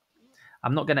moment.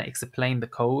 I'm not going to explain the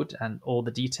code and all the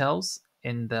details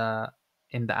in the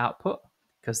output,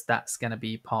 because that's going to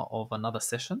be part of another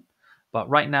session. But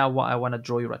right now, what I want to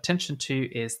draw your attention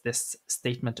to is this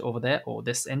statement over there, or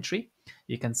this entry.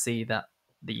 You can see that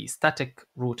the static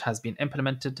route has been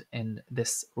implemented in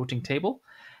this routing table,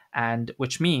 and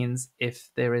which means if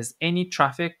there is any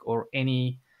traffic or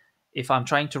if I'm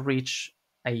trying to reach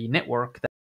a network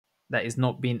that is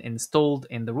not being installed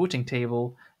in the routing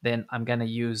table, then I'm going to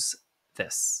use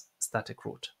this static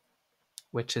route,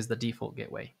 which is the default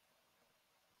gateway.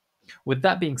 With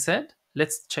that being said,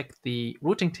 let's check the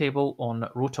routing table on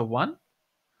router 1.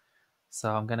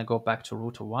 So I'm going to go back to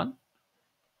router 1.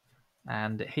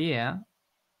 And here,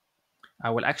 I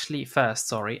will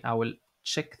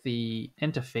check the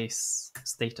interface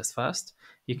status first.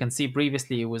 You can see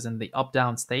previously it was in the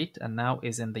up-down state, and now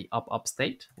is in the up-up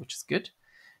state, which is good.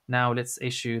 Now let's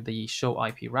issue the show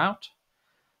IP route.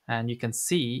 And you can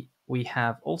see we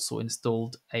have also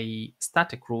installed a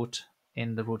static route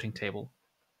in the routing table.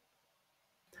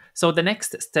 So the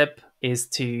next step is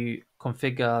to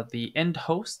configure the end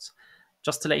host.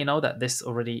 Just to let you know that this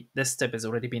step has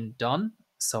already been done,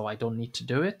 so I don't need to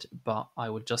do it, but I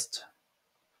will just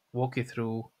walk you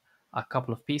through a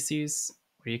couple of PCs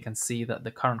where you can see that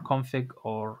the current config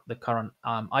or the current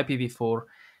IPv4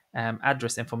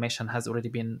 address information has already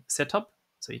been set up.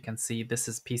 So you can see this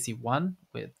is PC1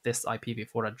 with this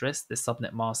IPv4 address, this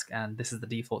subnet mask, and this is the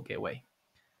default gateway.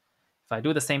 If I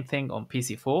do the same thing on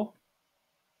PC4,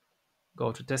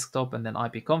 go to desktop and then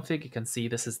ipconfig, you can see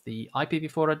this is the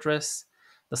IPv4 address,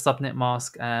 the subnet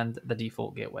mask, and the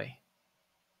default gateway.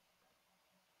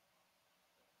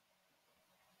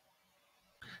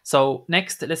 So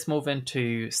next, let's move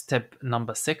into step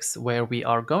number 6, where we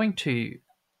are going to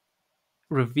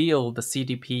reveal the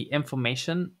CDP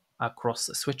information across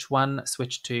switch 1,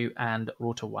 switch 2, and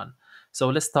router 1. So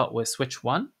let's start with switch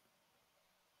 1.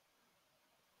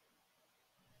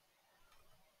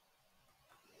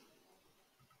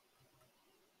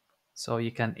 So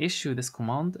you can issue this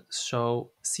command,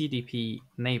 show CDP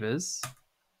neighbors.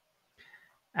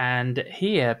 And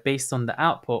here, based on the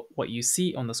output, what you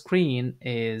see on the screen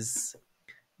is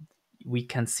we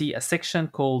can see a section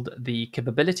called the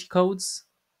capability codes.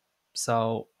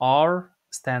 So R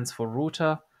stands for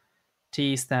router,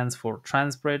 T stands for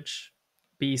transbridge,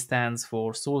 B stands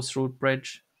for source route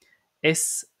bridge,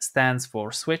 S stands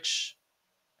for switch,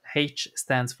 H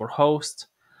stands for host,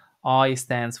 I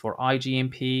stands for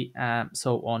IGMP,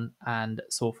 so on and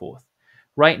so forth.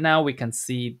 Right now, we can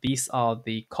see these are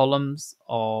the columns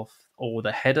or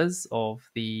the headers of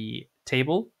the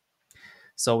table.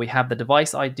 So we have the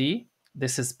device ID.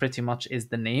 This is pretty much is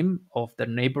the name of the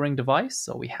neighboring device.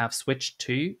 So we have switch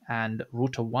 2 and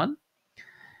router 1.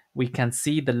 We can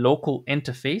see the local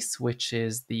interface, which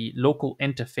is the local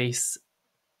interface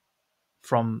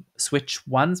from switch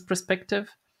 1's perspective.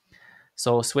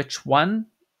 So switch 1,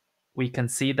 we can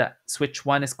see that switch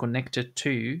 1 is connected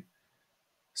to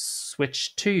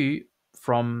switch 2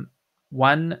 from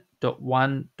 1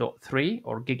 1.1.3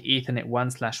 or gig Ethernet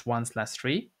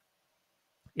 1/1/3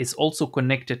 is also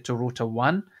connected to router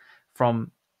 1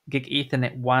 from gig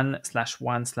Ethernet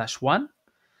 1/1/1.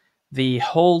 The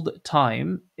hold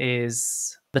time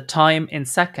is the time in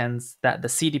seconds that the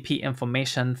CDP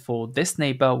information for this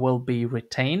neighbor will be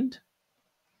retained.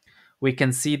 We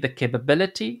can see the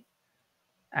capability,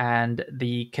 and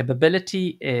the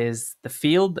capability is the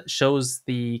field that shows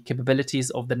the capabilities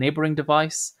of the neighboring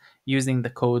device using the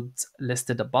codes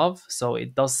listed above. So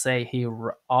it does say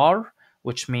here R,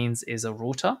 which means is a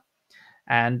router.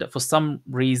 And for some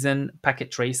reason,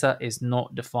 packettracer is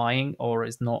not defining or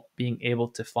is not being able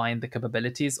to find the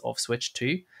capabilities of switch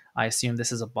 2. I assume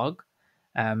this is a bug,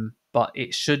 but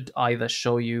it should either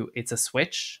show you it's a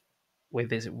switch, with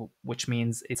this, which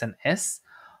means it's an S,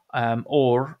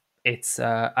 or it's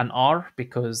an R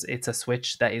because it's a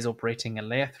switch that is operating a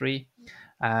layer 3.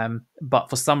 But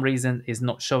for some reason, is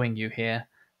not showing you here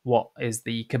what is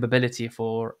the capability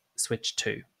for switch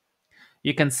 2.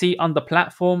 You can see on the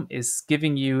platform is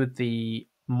giving you the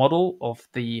model of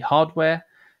the hardware.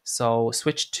 So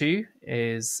switch 2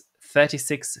 is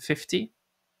 3650,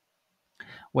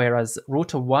 whereas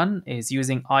router 1 is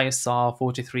using ISR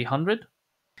 4300.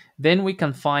 Then we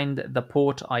can find the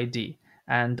port ID.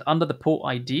 And under the port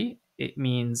ID, it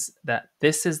means that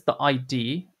this is the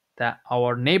ID that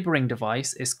our neighboring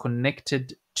device is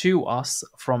connected to us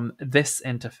from this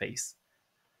interface.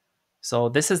 So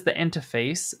this is the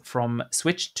interface from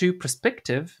switch 2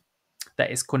 perspective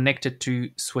that is connected to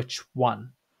switch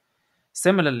 1.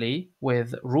 Similarly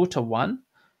with router 1,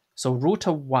 so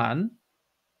router 1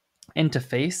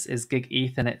 interface is gig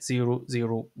Ethernet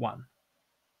 001.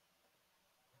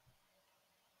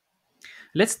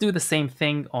 Let's do the same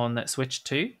thing on switch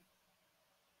 2.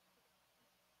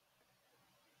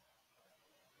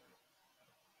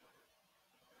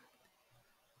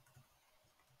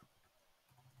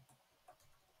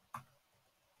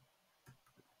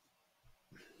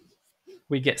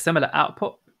 We get similar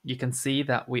output. You can see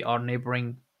that we are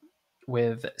neighboring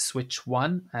with switch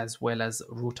 1 as well as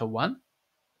router 1.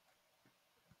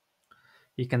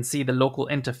 You can see the local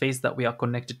interface that we are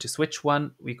connected to switch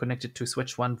 1. We connected to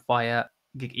switch 1 via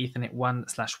gig Ethernet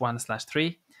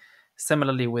 1/1/3.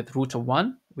 Similarly with router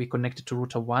 1, we connected to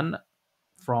router 1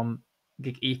 from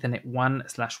gig Ethernet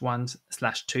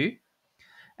 1/1/2.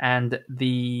 And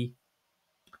the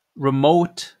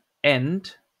remote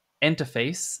end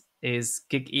interface is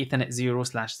gig Ethernet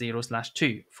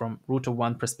 0/0/2 from router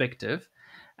 1 perspective,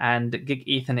 and gig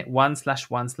Ethernet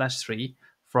 1/1/3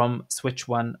 from switch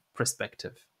 1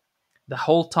 perspective. The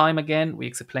whole time, again, we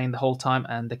explain the whole time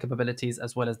and the capabilities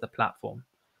as well as the platform.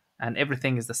 And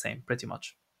everything is the same, pretty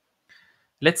much.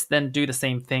 Let's then do the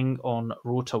same thing on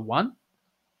router 1.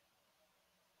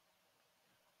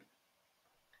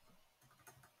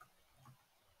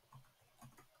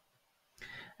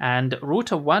 And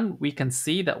router 1, we can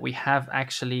see that we have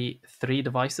actually 3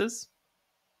 devices.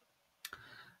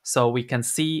 So we can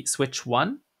see switch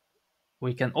 1,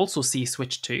 we can also see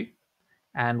switch 2,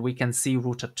 and we can see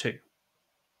router 2.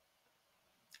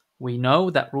 We know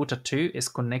that router 2 is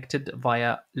connected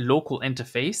via local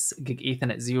interface, gig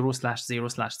Ethernet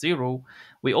 0/0/0.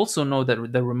 We also know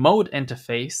that the remote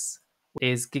interface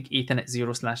is gig Ethernet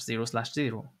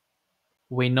 0/0/0.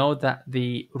 We know that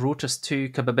the router's 2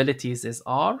 capabilities is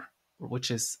R, which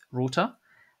is router,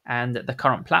 and the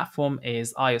current platform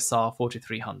is ISR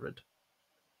 4300.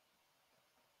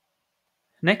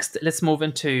 Next, let's move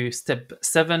into step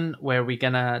 7, where we're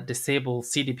gonna disable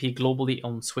CDP globally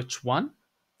on switch 1.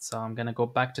 So I'm gonna go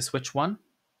back to switch 1.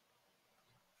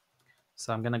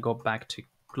 So I'm gonna go back to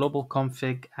global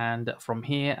config, and from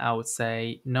here I would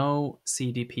say no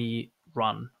CDP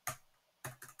run.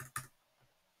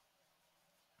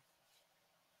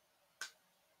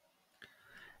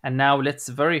 And now let's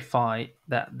verify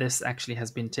that this actually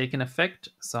has been taken effect.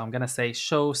 So I'm gonna say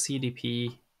show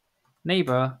CDP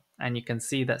neighbor, and you can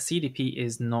see that CDP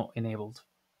is not enabled.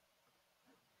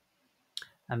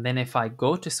 And then if I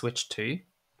go to switch 2,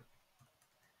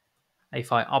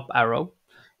 if I up arrow,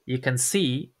 you can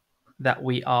see that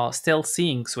we are still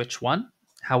seeing switch 1.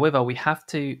 However, we have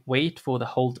to wait for the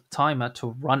hold timer to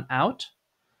run out.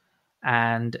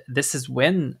 And this is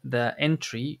when the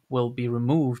entry will be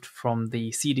removed from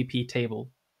the CDP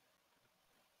table.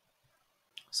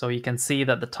 So you can see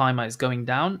that the timer is going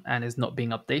down and is not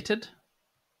being updated.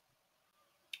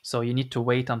 So you need to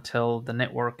wait until the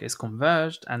network is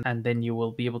converged, and then you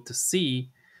will be able to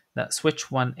see that switch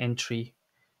 1 entry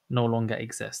no longer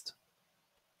exists.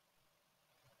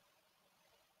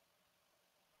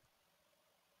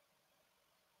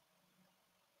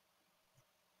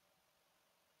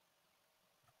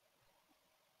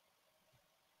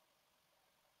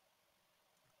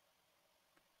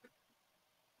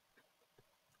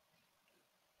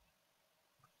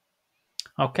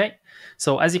 Okay,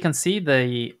 so as you can see,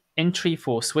 the entry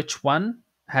for switch 1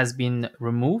 has been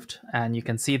removed, and you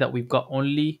can see that we've got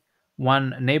only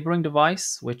one neighboring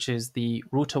device, which is the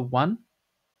router 1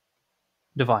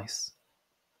 device.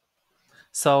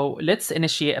 So let's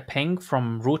initiate a ping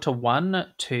from router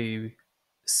 1 to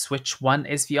switch 1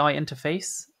 SVI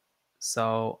interface.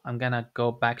 So I'm going to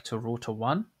go back to router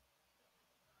 1,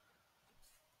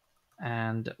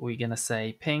 and we're going to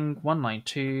say ping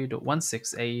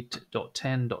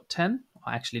 192.168.10.10,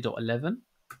 or actually .11.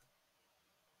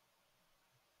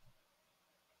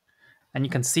 And you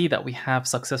can see that we have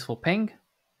successful ping,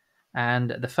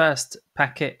 and the first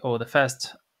packet, or the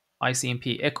first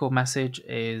ICMP echo message,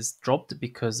 is dropped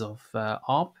because of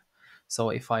ARP. So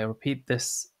if I repeat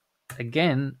this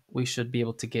again, we should be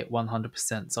able to get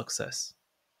 100% success.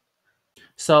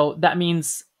 So that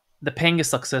means the ping is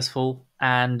successful,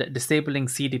 and disabling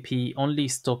CDP only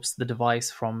stops the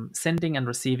device from sending and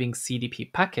receiving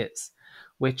CDP packets,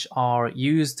 which are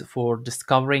used for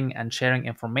discovering and sharing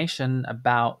information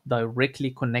about directly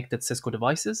connected Cisco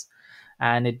devices,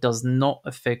 and it does not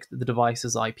affect the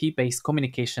device's IP-based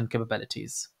communication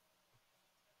capabilities.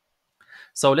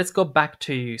 So let's go back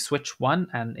to switch 1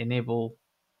 and enable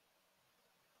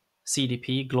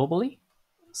CDP globally.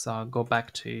 So I'll go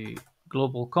back to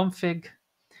global config,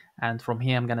 and from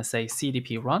here I'm going to say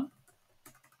CDP run,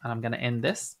 and I'm going to end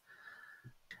this.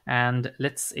 And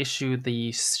let's issue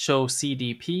the show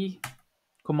CDP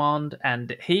command,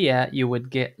 and here you would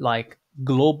get like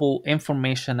global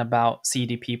information about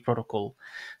CDP protocol.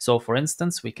 So for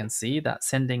instance, we can see that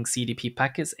sending CDP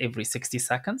packets every 60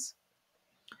 seconds.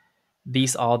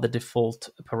 These are the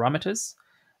default parameters,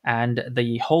 and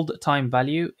the hold time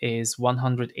value is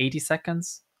 180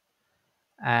 seconds,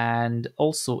 and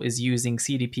also is using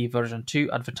CDP version 2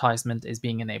 advertisement is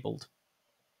being enabled.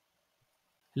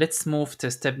 Let's move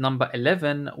to step number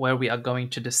 11, where we are going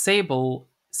to disable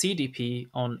CDP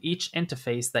on each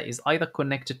interface that is either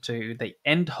connected to the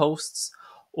end hosts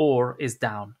or is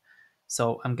down.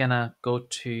 So I'm gonna go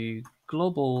to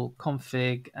global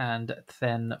config, and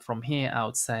then from here I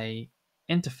would say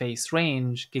interface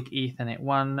range gig ethernet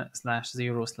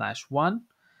 1/0/1.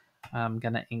 I'm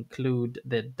gonna include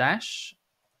the dash,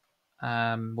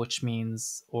 which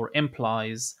means or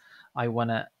implies I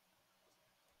wanna.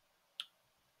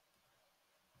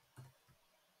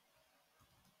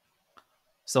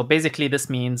 So basically this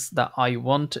means that I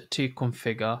want to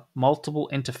configure multiple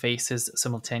interfaces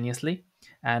simultaneously,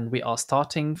 and we are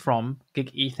starting from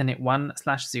gig ethernet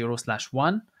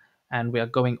 1/0/1, and we are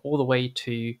going all the way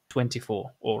to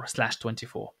 24 or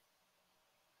 /24.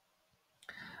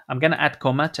 I'm going to add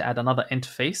comma to add another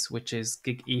interface, which is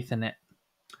gig ethernet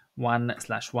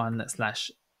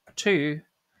 1/1/2,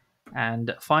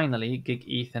 and finally gig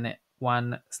ethernet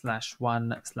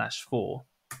 1/1/4.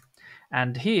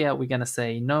 And here we're going to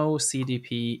say no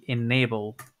CDP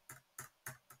enable.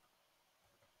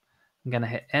 I'm going to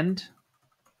hit end,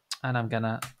 and I'm going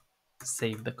to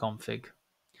save the config.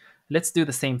 Let's do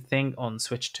the same thing on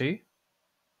switch 2.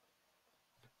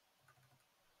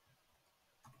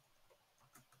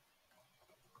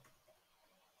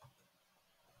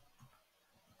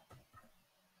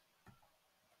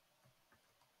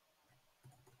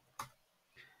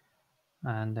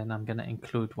 And then I'm going to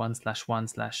include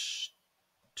 1/1/2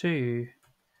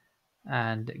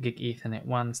 and gig ethernet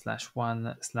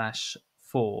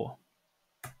 1/1/4.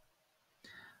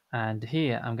 And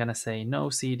here I'm going to say no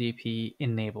CDP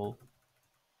enable.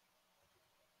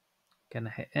 Going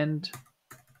to hit end,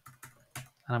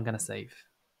 and I'm going to save.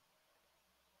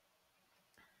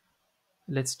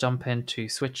 Let's jump into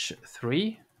switch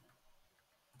 3,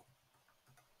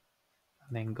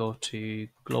 and then go to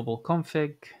global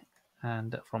config,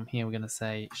 and from here we're going to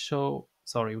say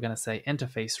we're going to say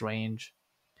interface range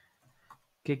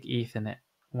gig ethernet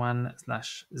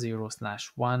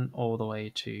 1/0/1 all the way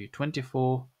to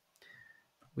 24.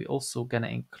 We're also going to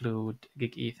include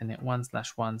gig ethernet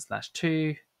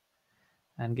 1/1/2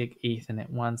 and gig ethernet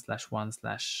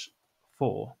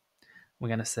 1/1/4. We're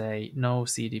going to say no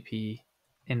CDP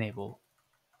enable.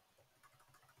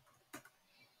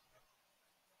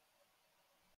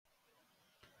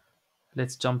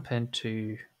 Let's jump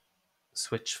into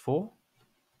switch 4.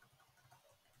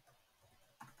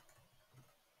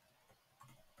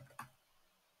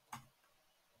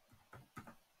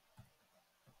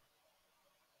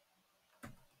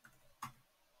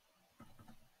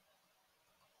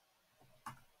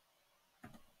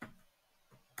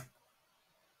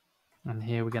 And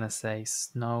here we're going to say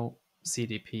no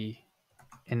CDP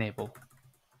enable.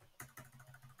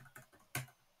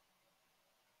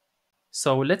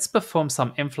 So let's perform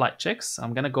some in-flight checks.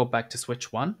 I'm going to go back to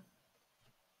switch 1.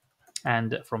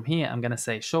 And from here, I'm going to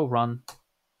say show run,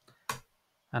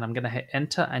 and I'm going to hit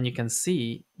enter, and you can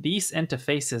see these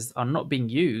interfaces are not being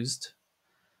used.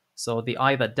 So they're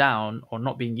either down or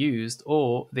not being used,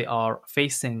 or they are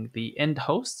facing the end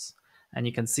hosts. And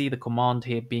you can see the command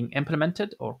here being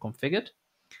implemented or configured.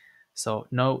 So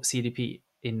no CDP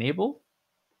enable.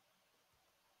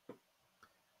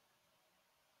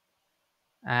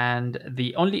 And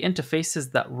the only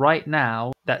interfaces that right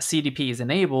now that CDP is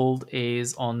enabled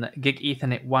is on gig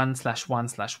Ethernet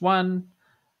 1/1/1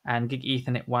 and gig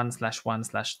Ethernet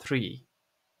 1/1/3.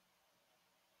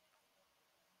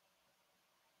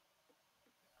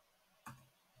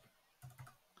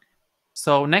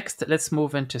 So next, let's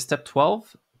move into step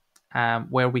 12,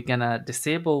 where we're gonna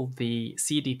disable the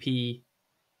CDP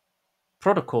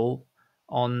protocol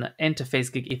on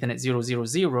interface gig Ethernet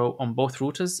 000 on both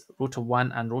routers, router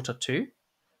 1 and router 2.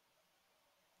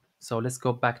 So let's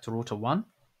go back to router 1.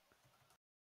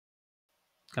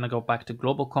 Gonna go back to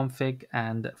global config,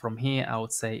 and from here I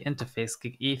would say interface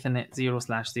gig Ethernet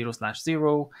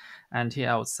 0/0/0, and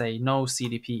here I would say no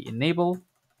CDP enable.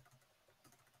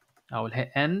 I will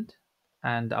hit end,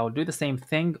 and I'll do the same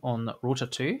thing on router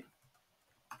 2.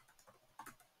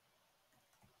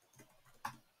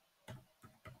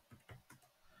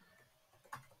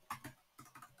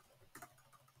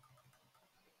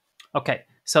 Okay,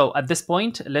 so at this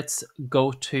point, let's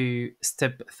go to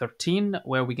step 13,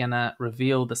 where we're gonna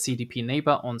reveal the CDP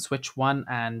neighbor on switch 1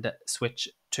 and switch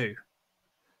 2.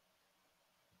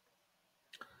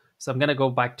 So I'm gonna go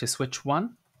back to switch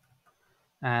 1,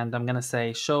 and I'm gonna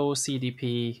say show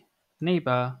CDP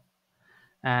neighbor,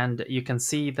 and you can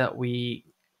see that we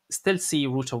still see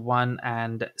router 1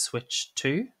 and switch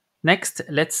 2. Next,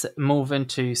 let's move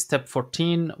into step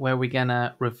 14, where we're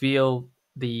gonna reveal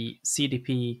the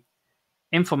CDP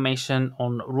information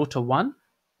on router 1.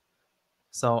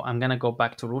 So I'm gonna go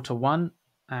back to router 1,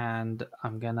 and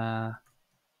I'm gonna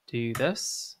do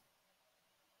this.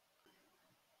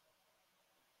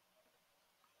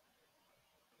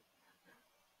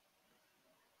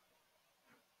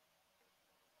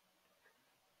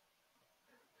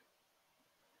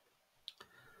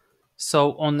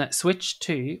 So on switch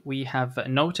 2, we have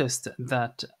noticed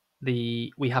that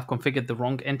we have configured the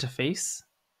wrong interface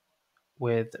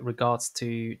with regards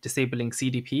to disabling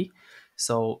CDP.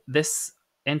 So this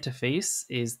interface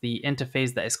is the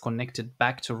interface that is connected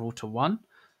back to router 1.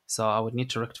 So I would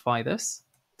need to rectify this.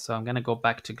 So I'm going to go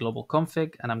back to global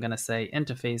config, and I'm going to say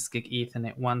interface gig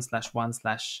Ethernet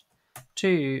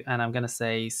 1/1/2, and I'm going to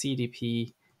say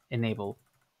CDP enable.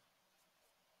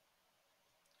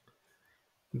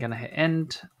 I'm going to hit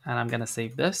end, and I'm going to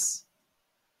save this.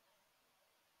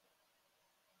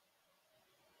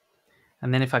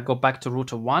 And then if I go back to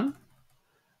router 1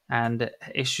 and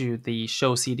issue the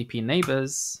show CDP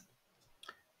neighbors,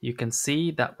 you can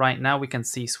see that right now we can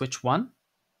see switch 1.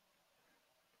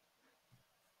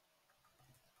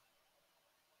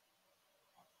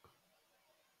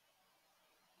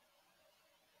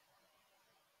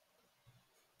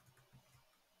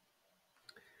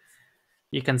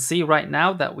 You can see right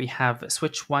now that we have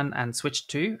switch 1 and switch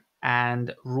 2,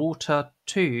 and router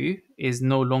 2 is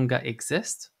no longer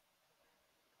exist.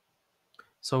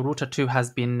 So router 2 has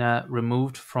been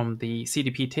removed from the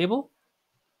CDP table.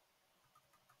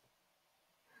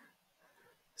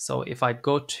 So if I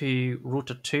go to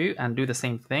router 2 and do the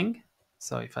same thing,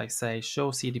 so if I say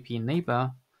show CDP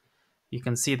neighbor, you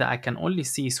can see that I can only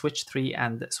see switch 3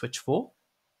 and switch 4.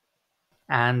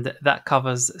 And that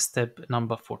covers step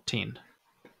number 14.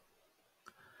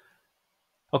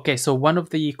 Okay, so one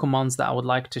of the commands that I would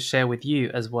like to share with you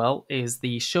as well is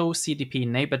the show CDP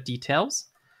neighbor details.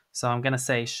 So I'm going to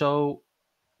say show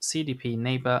CDP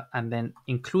neighbor and then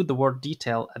include the word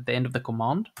detail at the end of the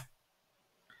command.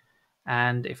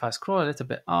 And if I scroll a little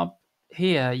bit up,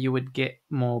 here you would get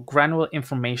more granular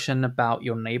information about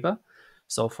your neighbor.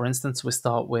 So for instance, we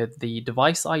start with the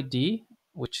device ID,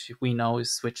 which we know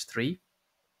is switch 3.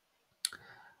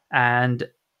 And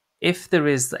if there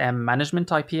is a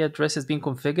management IP address is being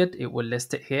configured, it will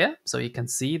list it here. So you can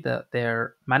see that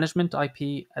their management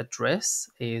IP address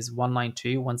is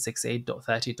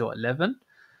 192.168.30.11.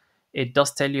 It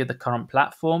does tell you the current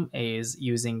platform is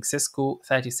using Cisco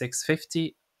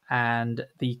 3650, and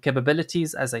the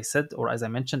capabilities, as I said, or as I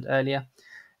mentioned earlier,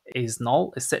 is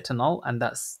set to null, and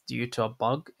that's due to a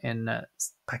bug in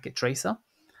packettracer.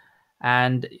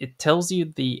 And it tells you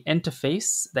the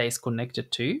interface that is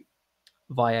connected to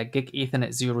via gig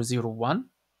Ethernet 001.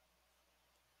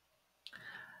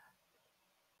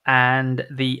 And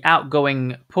the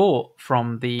outgoing port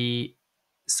from the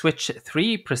switch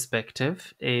 3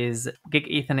 perspective is gig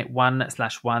Ethernet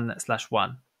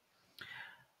 1/1/1.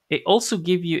 It also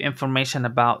gives you information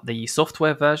about the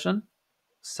software version.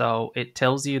 So it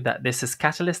tells you that this is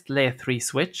Catalyst Layer 3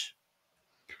 switch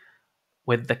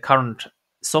with the current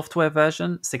software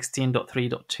version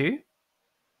 16.3.2.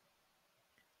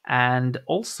 And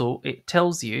also it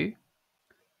tells you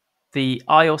the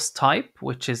iOS type,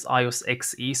 which is iOS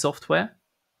XE software.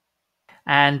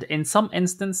 And in some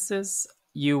instances,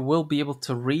 you will be able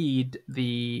to read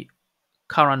the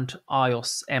current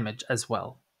iOS image as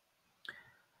well.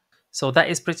 So that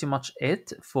is pretty much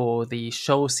it for the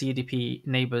show CDP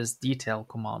neighbors detail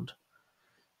command.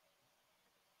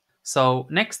 So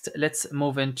next, let's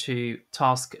move into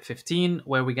task 15,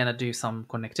 where we're going to do some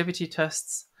connectivity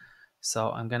tests.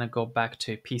 So I'm going to go back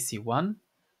to PC1.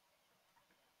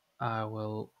 I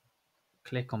will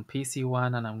click on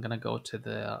PC1 and I'm going to go to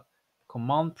the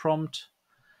command prompt.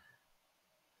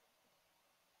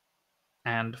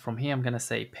 And from here, I'm going to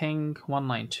say ping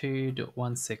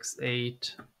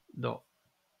 192.168.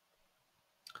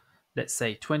 Let's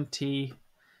say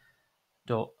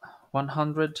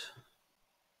 20.100.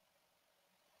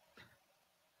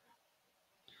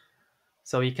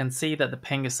 So you can see that the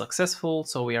ping is successful.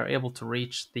 So we are able to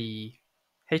reach the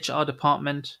HR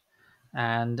department.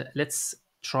 And let's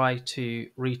try to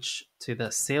reach to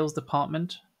the sales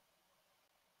department.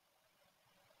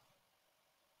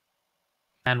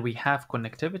 And we have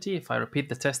connectivity. If I repeat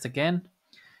the test again,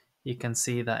 you can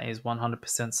see that is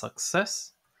 100%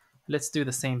 success. Let's do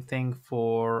the same thing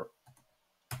for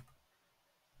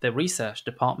the research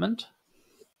department.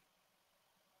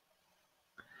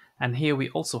 And here we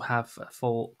also have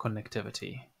full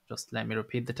connectivity. Just let me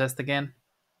repeat the test again.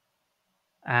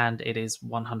 And it is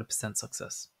 100%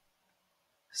 success.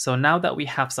 So now that we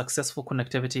have successful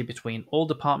connectivity between all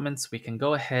departments, we can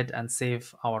go ahead and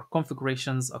save our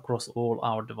configurations across all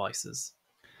our devices.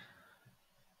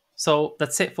 So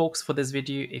that's it, folks, for this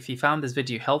video. If you found this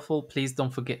video helpful, please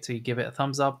don't forget to give it a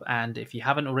thumbs up. And if you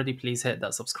haven't already, please hit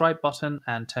that subscribe button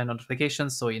and turn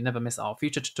notifications so you never miss our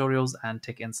future tutorials and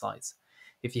tech insights.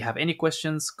 If you have any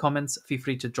questions, comments, feel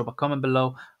free to drop a comment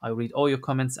below. I read all your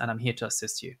comments and I'm here to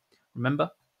assist you.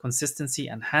 Remember, consistency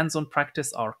and hands-on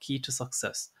practice are key to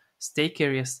success. Stay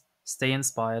curious, stay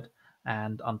inspired,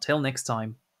 and until next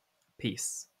time,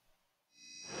 peace.